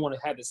don't want to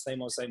have the same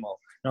old. You know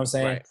what I'm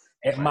saying? Right.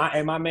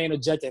 And my main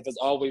objective has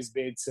always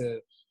been to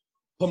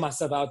put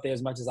myself out there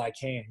as much as I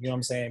can. You know what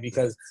I'm saying?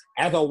 Because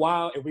after a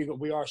while, if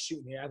we are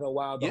shooting here, after a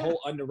while, the whole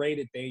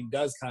underrated thing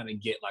does kind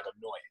of get like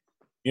annoying.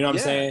 You know what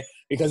I'm saying?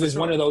 Because it's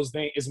one of those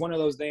things. It's one of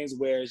those things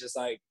where it's just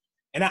like,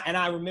 and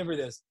I remember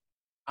this.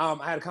 I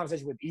had a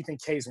conversation with Ethan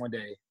Case one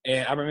day,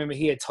 and I remember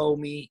he had told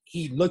me,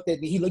 he looked at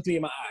me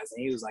in my eyes,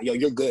 and he was like, "Yo,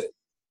 you're good.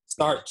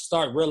 Start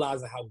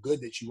realizing how good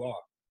that you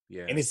are."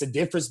 Yeah. And it's the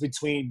difference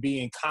between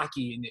being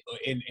cocky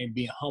and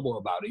being humble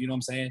about it. You know what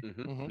I'm saying?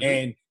 Mm-hmm.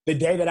 And the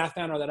day that I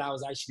found out that I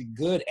was actually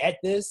good at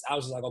this, I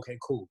was just like, okay,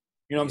 cool.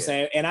 You know what I'm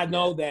saying? And I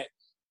know that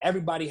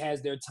everybody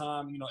has their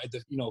time, for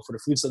the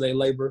fruits of their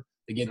labor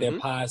to get their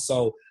pie.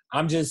 So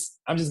I'm just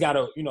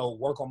gotta,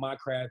 work on my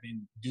craft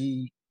and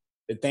do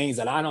the things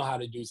that I know how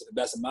to do to the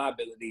best of my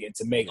ability, and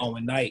to make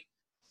Owen Knight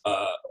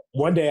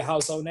one day a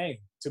household name,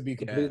 to be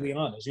completely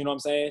honest. You know what I'm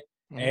saying?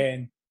 Mm-hmm.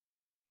 And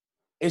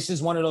it's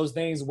just one of those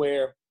things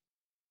where,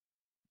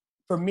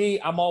 for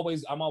me, I'm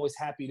always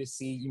happy to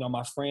see,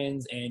 my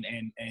friends and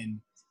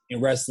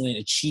in wrestling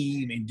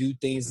achieve and do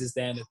things, this,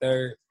 that, and the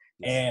third.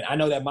 And I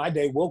know that my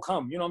day will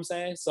come. You know what I'm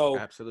saying? So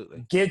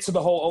absolutely, get to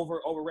the whole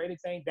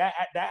overrated thing. That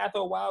after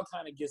a while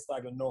kind of gets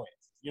like annoying.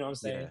 You know what I'm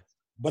saying? Yeah.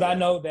 But I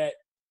know that,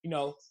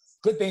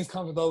 good things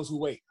come to those who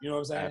wait. You know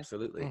what I'm saying?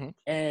 Absolutely. Mm-hmm.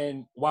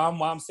 And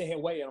while I'm sitting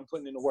here waiting, I'm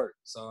putting in the work.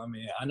 So I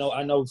mean, I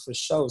know for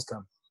sure it's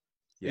coming.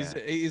 Yeah.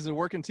 He's a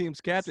working team's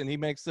captain. He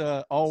makes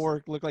all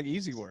work look like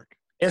easy work.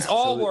 It's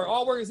all work.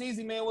 All work is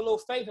easy, man, with a little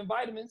faith and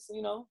vitamins,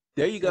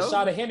 There you go. A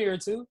shot of Henny or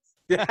two.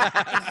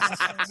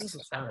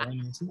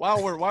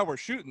 While we're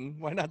shooting,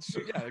 why not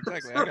shoot? Yeah,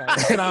 exactly. I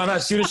got it. No,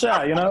 not shoot a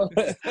shot,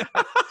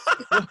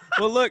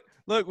 Well, look,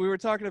 we were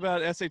talking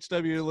about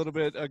SHW a little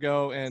bit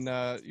ago, and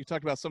you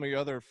talked about some of your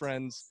other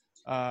friends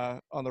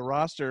on the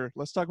roster.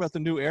 Let's talk about the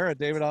new era: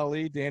 David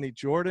Ali, Danny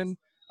Jordan.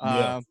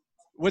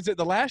 Was it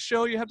the last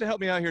show? You have to help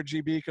me out here,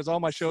 GB, because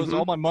all my shows,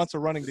 all my months are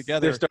running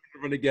together. They're starting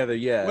to run together,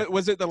 yeah.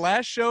 Was it the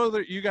last show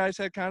that you guys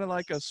had kind of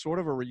like a sort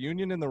of a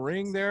reunion in the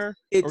ring there?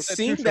 It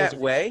seemed that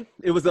way.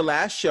 It was the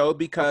last show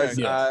because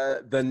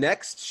the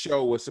next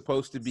show was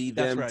supposed to be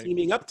them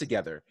teaming up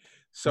together.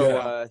 So, So go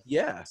ahead.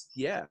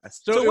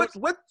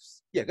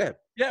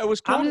 Yeah, it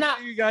was cool to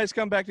see you guys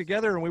come back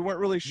together, and we weren't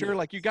really sure.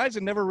 Like, you guys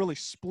had never really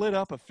split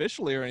up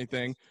officially or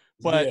anything.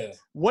 But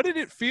what did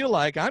it feel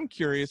like? I'm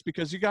curious,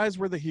 because you guys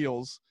were the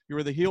heels. You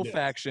were the heel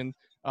faction.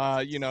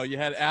 You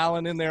had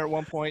Alan in there at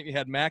one point. You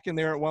had Mac in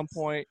there at one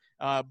point.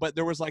 But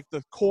there was like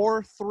the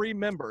core three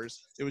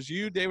members. It was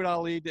you, David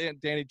Ali,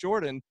 Danny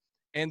Jordan.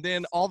 And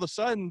then all of a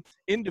sudden,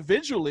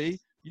 individually,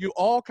 you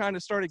all kind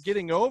of started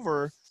getting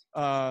over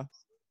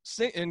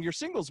in your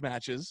singles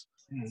matches.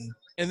 Mm-hmm.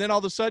 And then all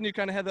of a sudden you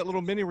kind of had that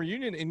little mini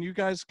reunion and you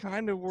guys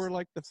kind of were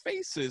like the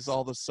faces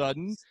all of a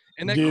sudden.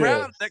 And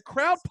that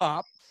crowd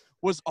pop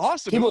was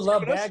awesome. People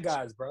love bad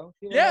guys, bro.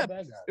 People love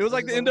bad guys. It was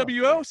like the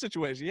NWO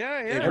situation. Yeah.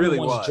 It really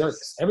was.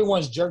 Jerks.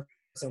 Everyone's jerks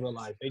in real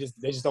life. They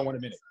just don't want to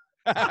admit it.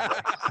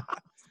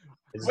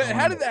 But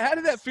how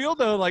did that feel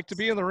though? Like to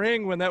be in the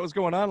ring when that was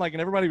going on, like,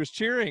 and everybody was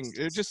cheering.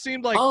 It just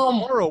seemed like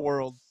horror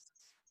world.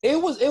 It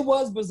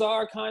was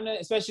bizarre, kind of,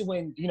 especially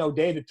when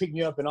David picked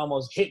me up and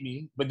almost hit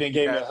me, but then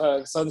gave me a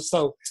hug.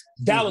 So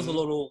that was a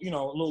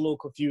little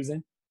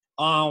confusing.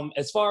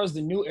 As far as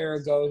the new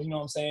era goes, you know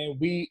what I'm saying?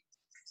 We,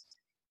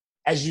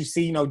 as you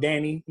see,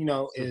 Danny,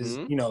 is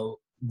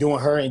doing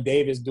her and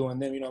Dave is doing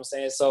them. You know what I'm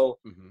saying? So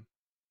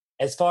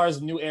as far as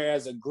the new era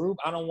as a group,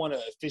 I don't want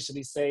to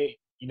officially say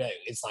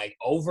it's like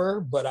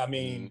over, but I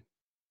mean,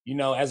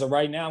 as of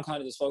right now, I'm kind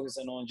of just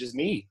focusing on just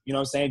me. You know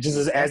what I'm saying?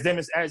 Just as them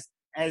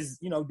as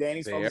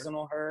Danny's focusing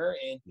on her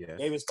and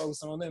David's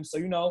focusing on them. So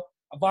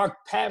if our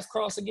paths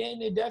cross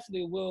again, it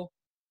definitely will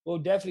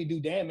definitely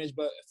do damage.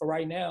 But for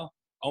right now,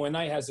 Owen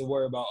Knight has to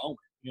worry about Owen.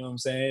 You know what I'm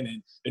saying?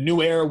 And the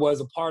new era was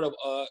a part of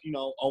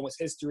Owen's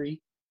history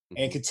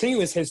and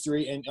continuous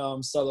history in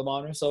Southern of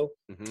Honor. So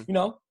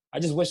I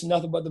just wish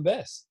nothing but the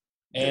best.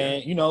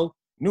 And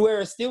new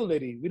era is still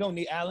litty. We don't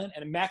need Allen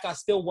and Mac. I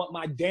still want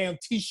my damn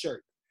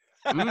T-shirt.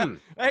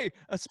 Hey,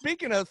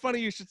 speaking of, funny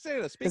you should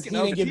say that. Speaking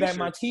of, he didn't get back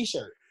my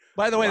T-shirt.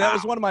 By the way, that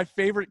was one of my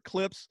favorite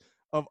clips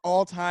of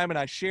all time, and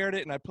I shared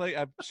it, and I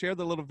shared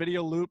the little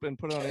video loop and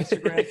put it on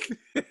Instagram.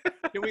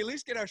 Can we at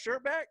least get our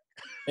shirt back?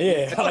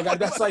 Yeah,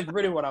 that's like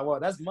really what I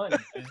want. That's money.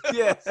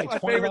 Yeah, that's my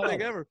favorite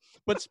thing ever.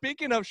 But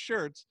speaking of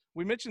shirts,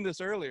 we mentioned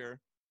this earlier.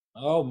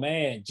 Oh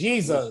man,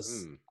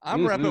 Jesus!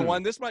 I'm repping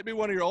one. This might be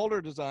one of your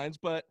older designs,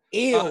 but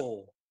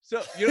ew.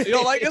 So you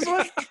don't like this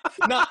one?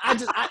 No,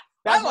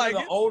 that's one of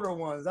the older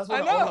ones. That's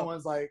one of the older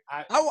ones. Like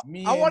I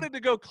wanted to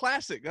go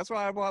classic. That's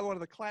why I bought one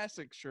of the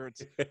classic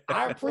shirts.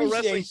 I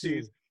appreciate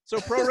you. Tees. So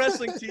Pro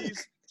Wrestling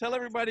Tees. Tell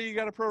everybody you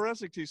got a Pro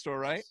Wrestling Tee store,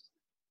 right?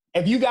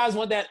 If you guys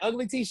want that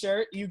ugly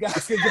T-shirt, you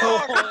guys can go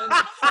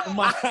on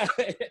my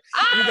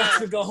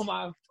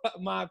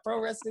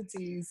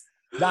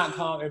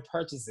ProWrestlingTees.com and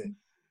purchase it.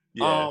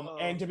 Yeah.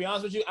 And to be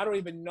honest with you, I don't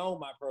even know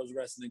my Pro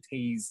Wrestling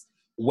Tees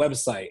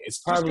website. It's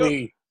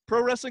probably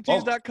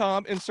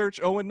ProWrestlingTees.com and search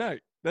Owen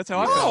Knight. That's how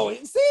I found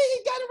it. See, he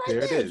got it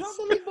right there. Drop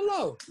the link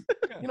below.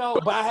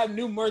 But I have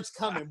new merch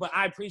coming. But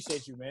I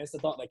appreciate you, man. It's the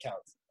thought that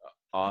counts.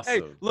 Awesome.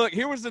 Hey, look,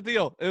 here was the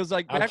deal. It was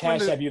like I'll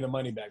cash out you the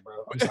money back,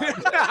 bro. I'm sorry.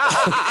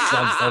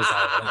 I'm so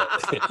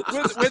sorry.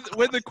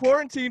 when the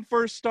quarantine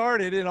first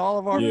started and all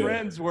of our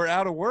friends were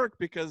out of work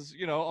because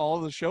all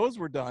of the shows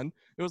were done,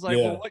 it was like,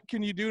 well, what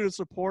can you do to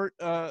support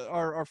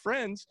our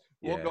friends?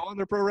 We'll go on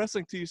their Pro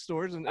Wrestling Tee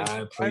stores and I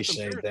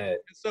appreciate that.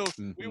 And so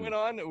we went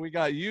on and we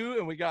got you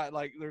and we got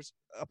there's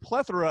a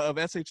plethora of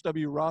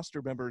SHW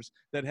roster members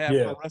that have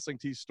Pro Wrestling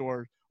Tee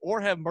stores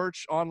or have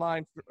merch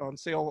online on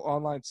sale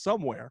online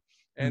somewhere.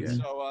 And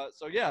so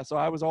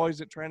I was always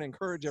trying to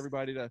encourage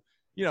everybody to,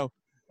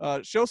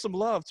 show some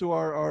love to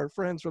our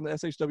friends from the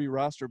SHW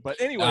roster. But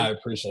anyway, I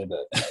appreciate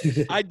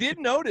that. I did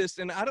notice,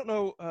 and I don't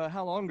know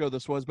how long ago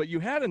this was, but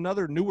you had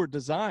another newer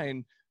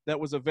design that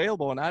was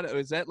available. And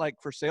is that like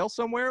for sale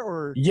somewhere,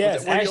 or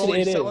yes, were you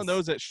only selling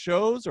those at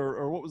shows,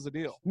 or what was the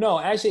deal? No,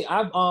 actually,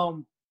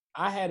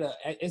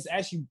 it's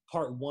actually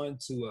part one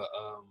to a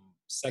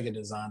second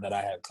design that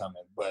I have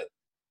coming, but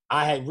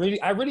I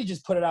really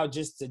just put it out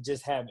just to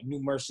have new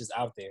merches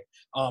out there.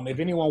 If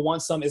anyone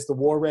wants some, it's the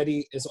War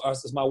Ready. It's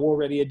my War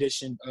Ready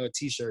edition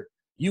T-shirt.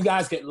 You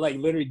guys can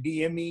literally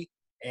DM me,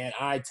 and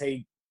I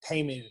take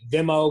payment,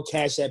 Venmo,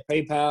 Cash App,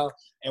 PayPal,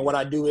 and what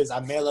I do is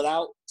I mail it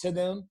out to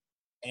them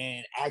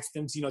and ask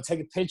them to take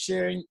a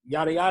picture and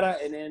yada yada,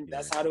 and then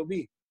that's how it'll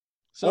be.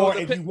 So or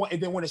if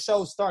when the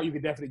shows start, you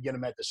can definitely get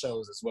them at the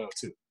shows as well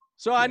too.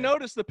 So I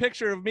noticed the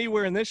picture of me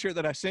wearing this shirt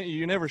that I sent you.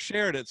 You never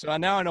shared it, so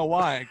now I know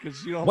why.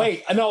 Because you don't.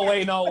 Wait. Time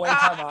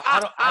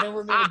out. I didn't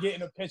remember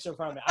getting a picture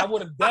from it. I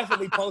would have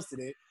definitely posted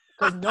it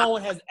because no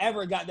one has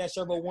ever got that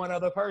shirt but one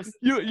other person.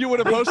 You would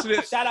have posted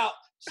it. Shout out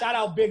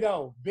Big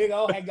O. Big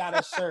O had got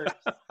a shirt.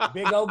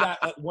 Big O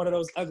got one of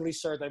those ugly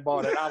shirts they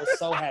bought it. I was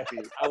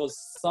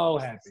so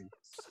happy.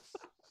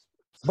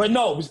 But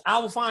no, I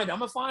will find it. I'm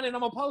gonna find it. And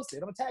I'm gonna post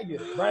it. I'm gonna tag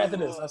you right after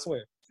this. I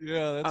swear.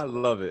 Yeah, I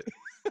love it.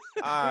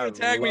 You're gonna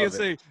tag me and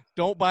say,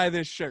 "Don't buy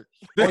this shirt."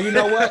 Well, you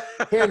know what?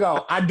 Here you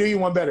go. I'll do you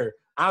one better.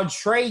 I'll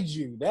trade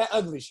you that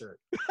ugly shirt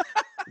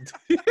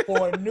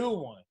for a new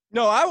one.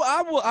 No,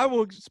 I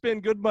will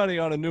spend good money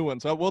on a new one.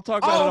 So we'll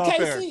talk about it off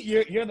air.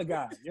 See, you're the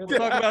guy. We'll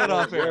talk about it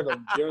off air.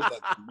 You're the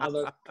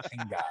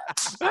motherfucking guy.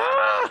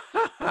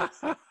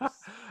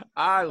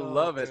 I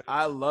love it.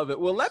 I love it.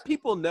 Well, let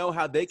people know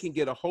how they can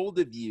get a hold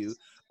of you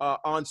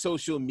on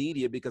social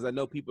media, because I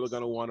know people are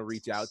going to want to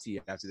reach out to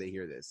you after they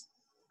hear this.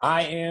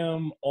 I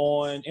am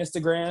on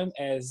Instagram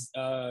as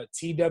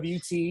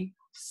TWTCAPT,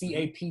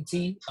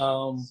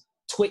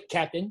 Twit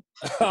Captain.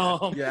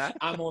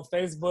 I'm on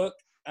Facebook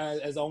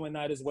as Owen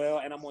Knight as well,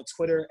 and I'm on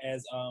Twitter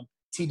as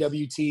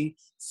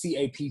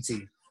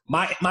TWTCAPT.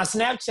 My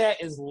Snapchat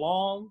is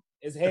long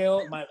as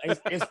hell.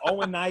 It's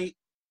Owen Knight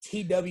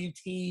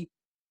TWT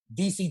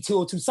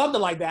DC202,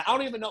 something like that. I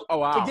don't even know. Oh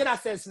wow! Forget I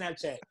said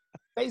Snapchat.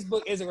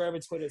 Facebook, Instagram,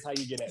 Twitter is how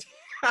you get it.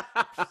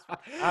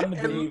 I'm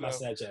gonna delete my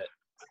Snapchat.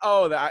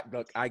 Oh,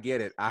 look, I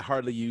get it. I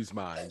hardly use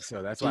mine,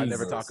 so that's why I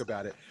never talk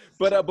about it.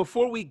 But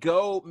before we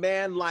go,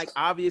 man, like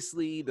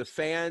obviously the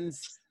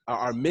fans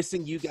are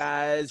missing you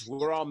guys.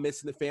 We're all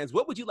missing the fans.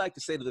 What would you like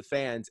to say to the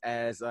fans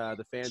as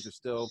the fans are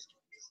still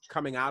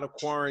coming out of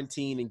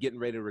quarantine and getting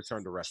ready to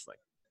return to wrestling?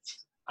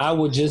 I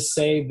would just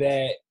say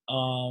that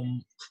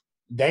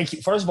thank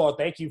you. First of all,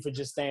 thank you for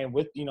just staying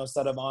with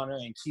Southern Honor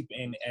and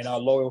keeping and our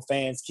loyal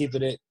fans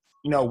keeping it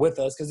with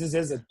us, because this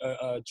is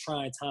a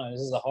trying time.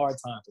 This is a hard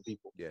time for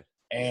people. Yeah.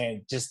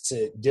 And just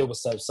to deal with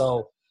stuff.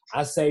 So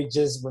I say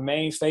just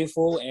remain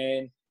faithful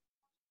and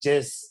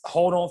just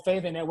hold on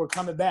faith and that we're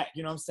coming back.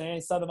 You know what I'm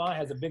saying? Southern Honor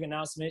has a big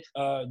announcement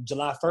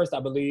July 1st, I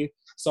believe.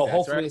 So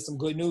hopefully it's some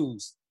good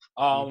news.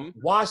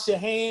 Wash your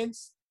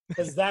hands,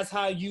 because that's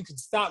how you can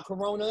stop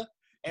Corona.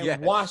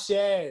 And wash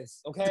your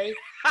ass, okay?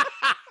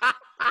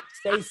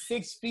 Stay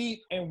 6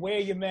 feet and wear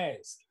your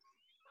mask.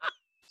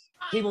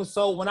 People,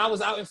 so when I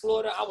was out in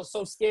Florida, I was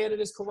so scared of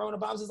this Corona,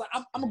 but I was just like,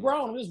 I'm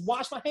grown. I'm just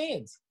wash my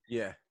hands.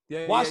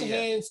 Wash your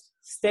hands,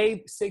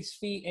 stay 6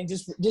 feet, and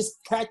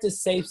just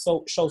practice safe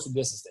social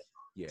distancing.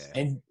 Yeah.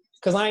 And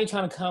because I ain't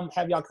trying to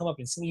have y'all come up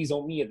and sneeze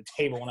on me at the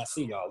table when I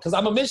see y'all, because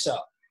I'm going to miss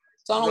y'all.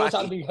 So I don't want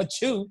y'all to be a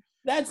chew.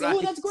 That's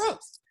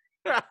gross.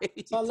 Right.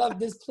 So I love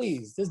this.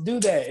 Please, just do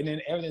that, and then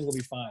everything's going to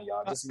be fine,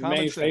 y'all. Just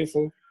remain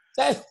faithful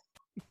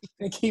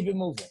and keep it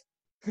moving.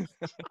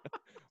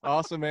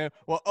 Awesome, man.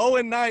 Well,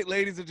 Owen Knight,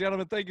 ladies and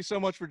gentlemen, thank you so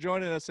much for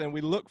joining us, and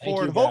we look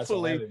forward,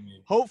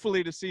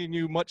 hopefully, to seeing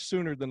you much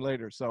sooner than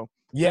later. So,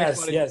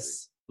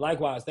 yes,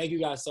 likewise. Thank you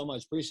guys so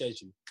much.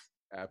 Appreciate you.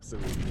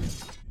 Absolutely.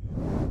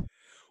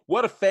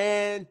 What a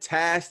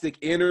fantastic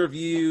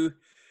interview.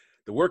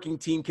 The working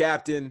team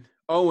captain,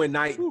 Owen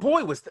Knight.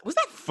 Boy, was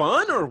that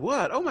fun or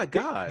what? Oh my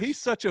God. He's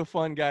such a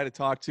fun guy to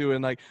talk to.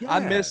 And I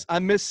miss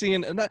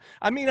seeing,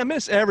 I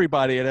miss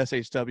everybody at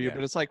SHW,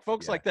 but it's like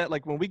folks like that,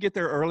 like when we get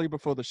there early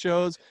before the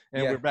shows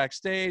and we're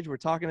backstage, we're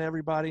talking to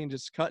everybody and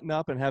just cutting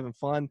up and having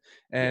fun.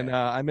 And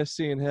I miss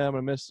seeing him. I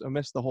miss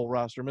the whole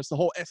roster. I miss the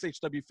whole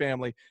SHW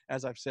family,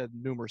 as I've said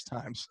numerous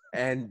times.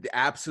 And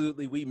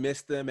absolutely, we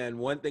miss them. And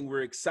one thing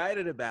we're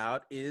excited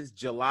about is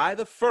July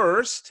the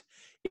 1st.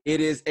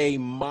 It is a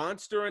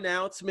monster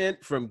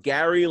announcement from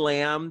Gary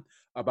Lamb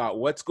about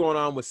what's going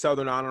on with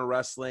Southern Honor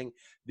Wrestling.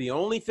 The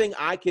only thing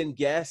I can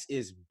guess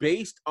is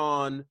based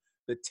on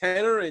the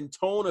tenor and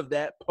tone of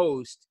that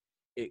post,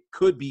 it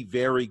could be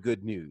very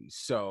good news.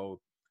 So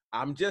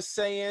I'm just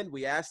saying,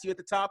 we asked you at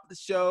the top of the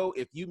show.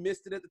 If you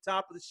missed it at the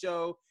top of the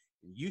show,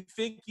 and you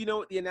think you know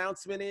what the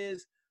announcement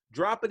is,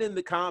 drop it in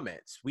the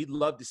comments. We'd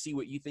love to see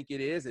what you think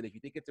it is. And if you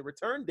think it's a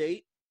return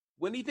date,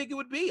 when do you think it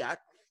would be? I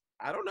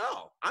don't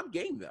know. I'm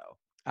game, though.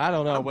 I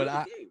don't know, but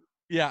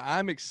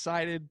I'm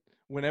excited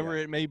whenever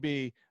it may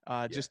be,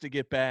 just to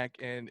get back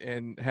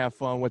and have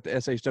fun with the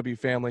SHW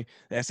family,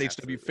 the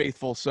SHW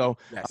faithful. So,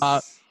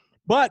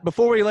 but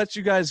before we let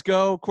you guys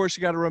go, of course,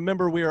 you got to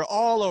remember we are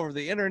all over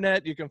the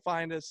internet. You can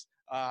find us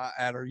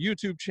at our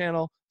YouTube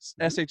channel,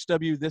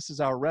 SHW This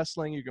Is Our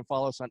Wrestling. You can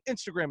follow us on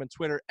Instagram and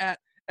Twitter at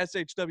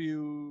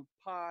SHW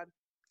Pod.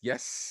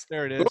 Yes.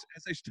 There it is.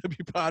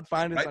 SHW Pod.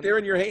 Find us right there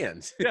in your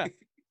hands. Yeah.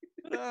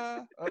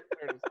 There it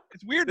is.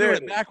 It's weird doing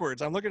it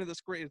backwards. I'm looking at the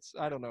screen.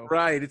 I don't know.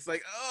 Right. It's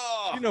like,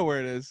 you know where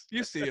it is.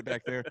 You see it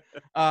back there.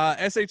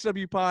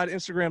 SHW Pod,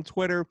 Instagram,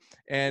 Twitter,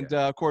 and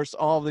of course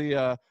all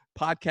the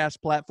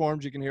podcast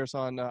platforms. You can hear us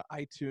on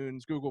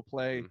iTunes, Google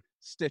Play,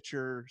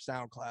 Stitcher,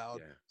 SoundCloud,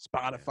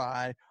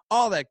 Spotify,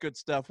 all that good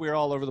stuff. We're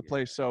all over the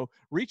place. So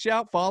reach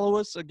out, follow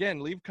us. Again,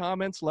 leave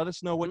comments. Let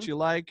us know what you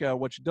like,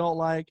 what you don't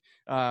like.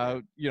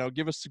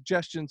 Give us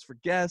suggestions for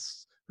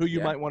guests, who you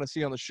might want to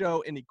see on the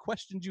show, any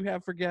questions you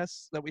have for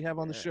guests that we have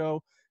on the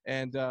show.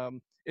 And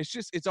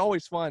it's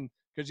always fun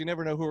because you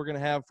never know who we're going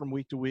to have from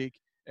week to week.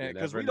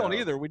 Because we don't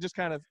either. We just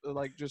kind of we're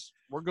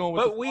going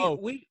with the flow.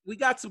 we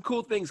got some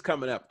cool things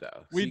coming up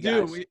though. We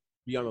do.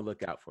 Be on the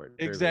lookout for it.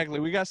 Exactly.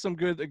 We got some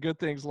good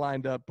things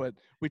lined up, but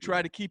we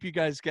try to keep you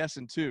guys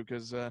guessing too,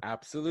 because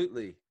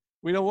absolutely.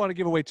 We don't want to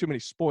give away too many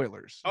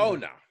spoilers. Oh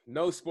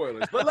no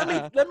spoilers. But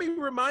let me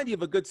remind you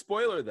of a good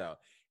spoiler though.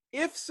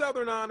 If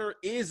Southern Honor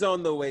is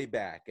on the way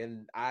back,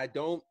 and I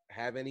don't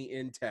have any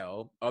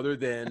intel other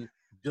than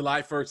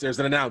July 1st, there's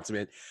an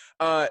announcement,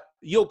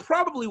 you'll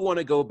probably want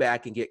to go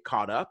back and get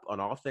caught up on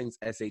all things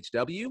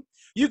SHW.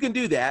 You can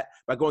do that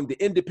by going to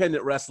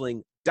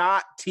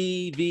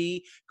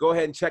independentwrestling.tv. Go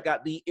ahead and check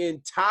out the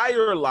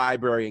entire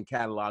library and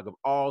catalog of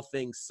all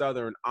things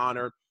Southern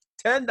Honor.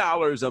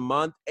 $10 a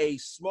month, a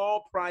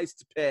small price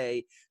to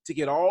pay to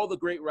get all the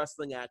great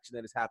wrestling action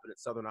that has happened at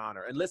Southern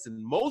Honor. And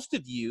listen, most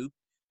of you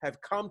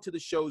have come to the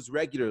shows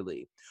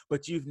regularly,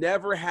 but you've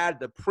never had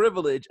the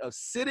privilege of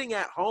sitting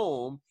at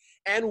home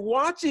and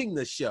watching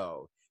the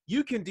show.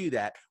 You can do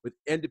that with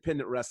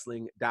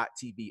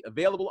independentwrestling.tv,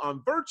 available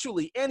on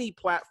virtually any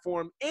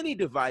platform, any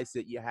device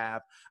that you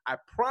have. I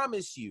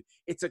promise you,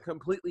 it's a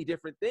completely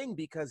different thing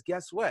because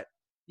guess what?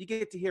 You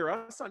get to hear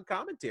us on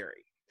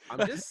commentary.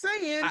 I'm just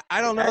saying. I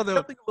don't know though.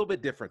 Something a little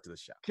bit different to the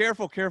show.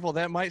 Careful.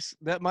 That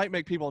might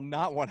make people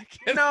not want to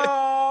get. No,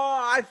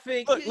 I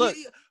think. Look.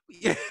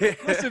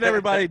 Listen,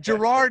 everybody.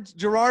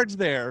 Gerard's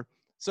there.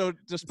 So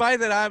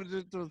despite that,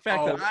 the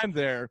fact that I'm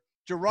there,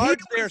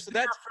 Gerard's there. So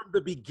that's from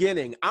the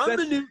beginning. I'm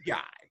the new guy.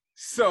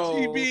 So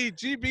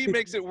GB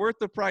makes it worth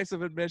the price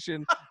of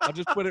admission. I'll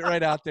just put it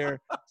right out there.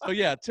 So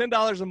yeah,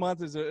 $10 a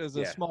month is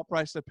a small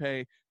price to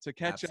pay to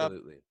catch up,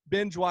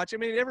 binge watch. I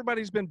mean,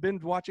 everybody's been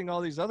binge watching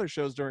all these other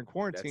shows during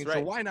quarantine.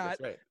 So why not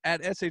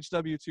add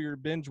SHW to your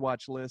binge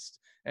watch list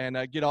and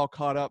get all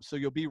caught up so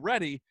you'll be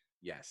ready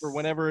for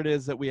whenever it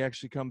is that we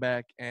actually come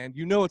back. And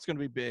you know it's going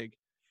to be big.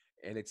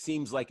 And it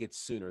seems like it's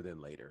sooner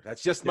than later.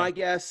 That's just my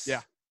guess.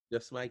 Yeah.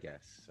 Just my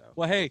guess. So.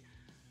 Well, hey,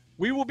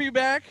 we will be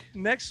back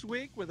next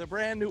week with a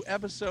brand new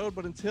episode.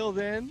 But until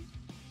then,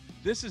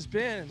 this has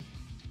been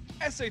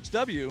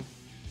SHW.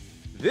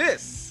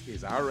 This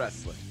is our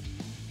wrestling.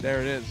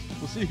 There it is.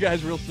 We'll see you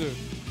guys real soon.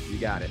 You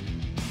got it.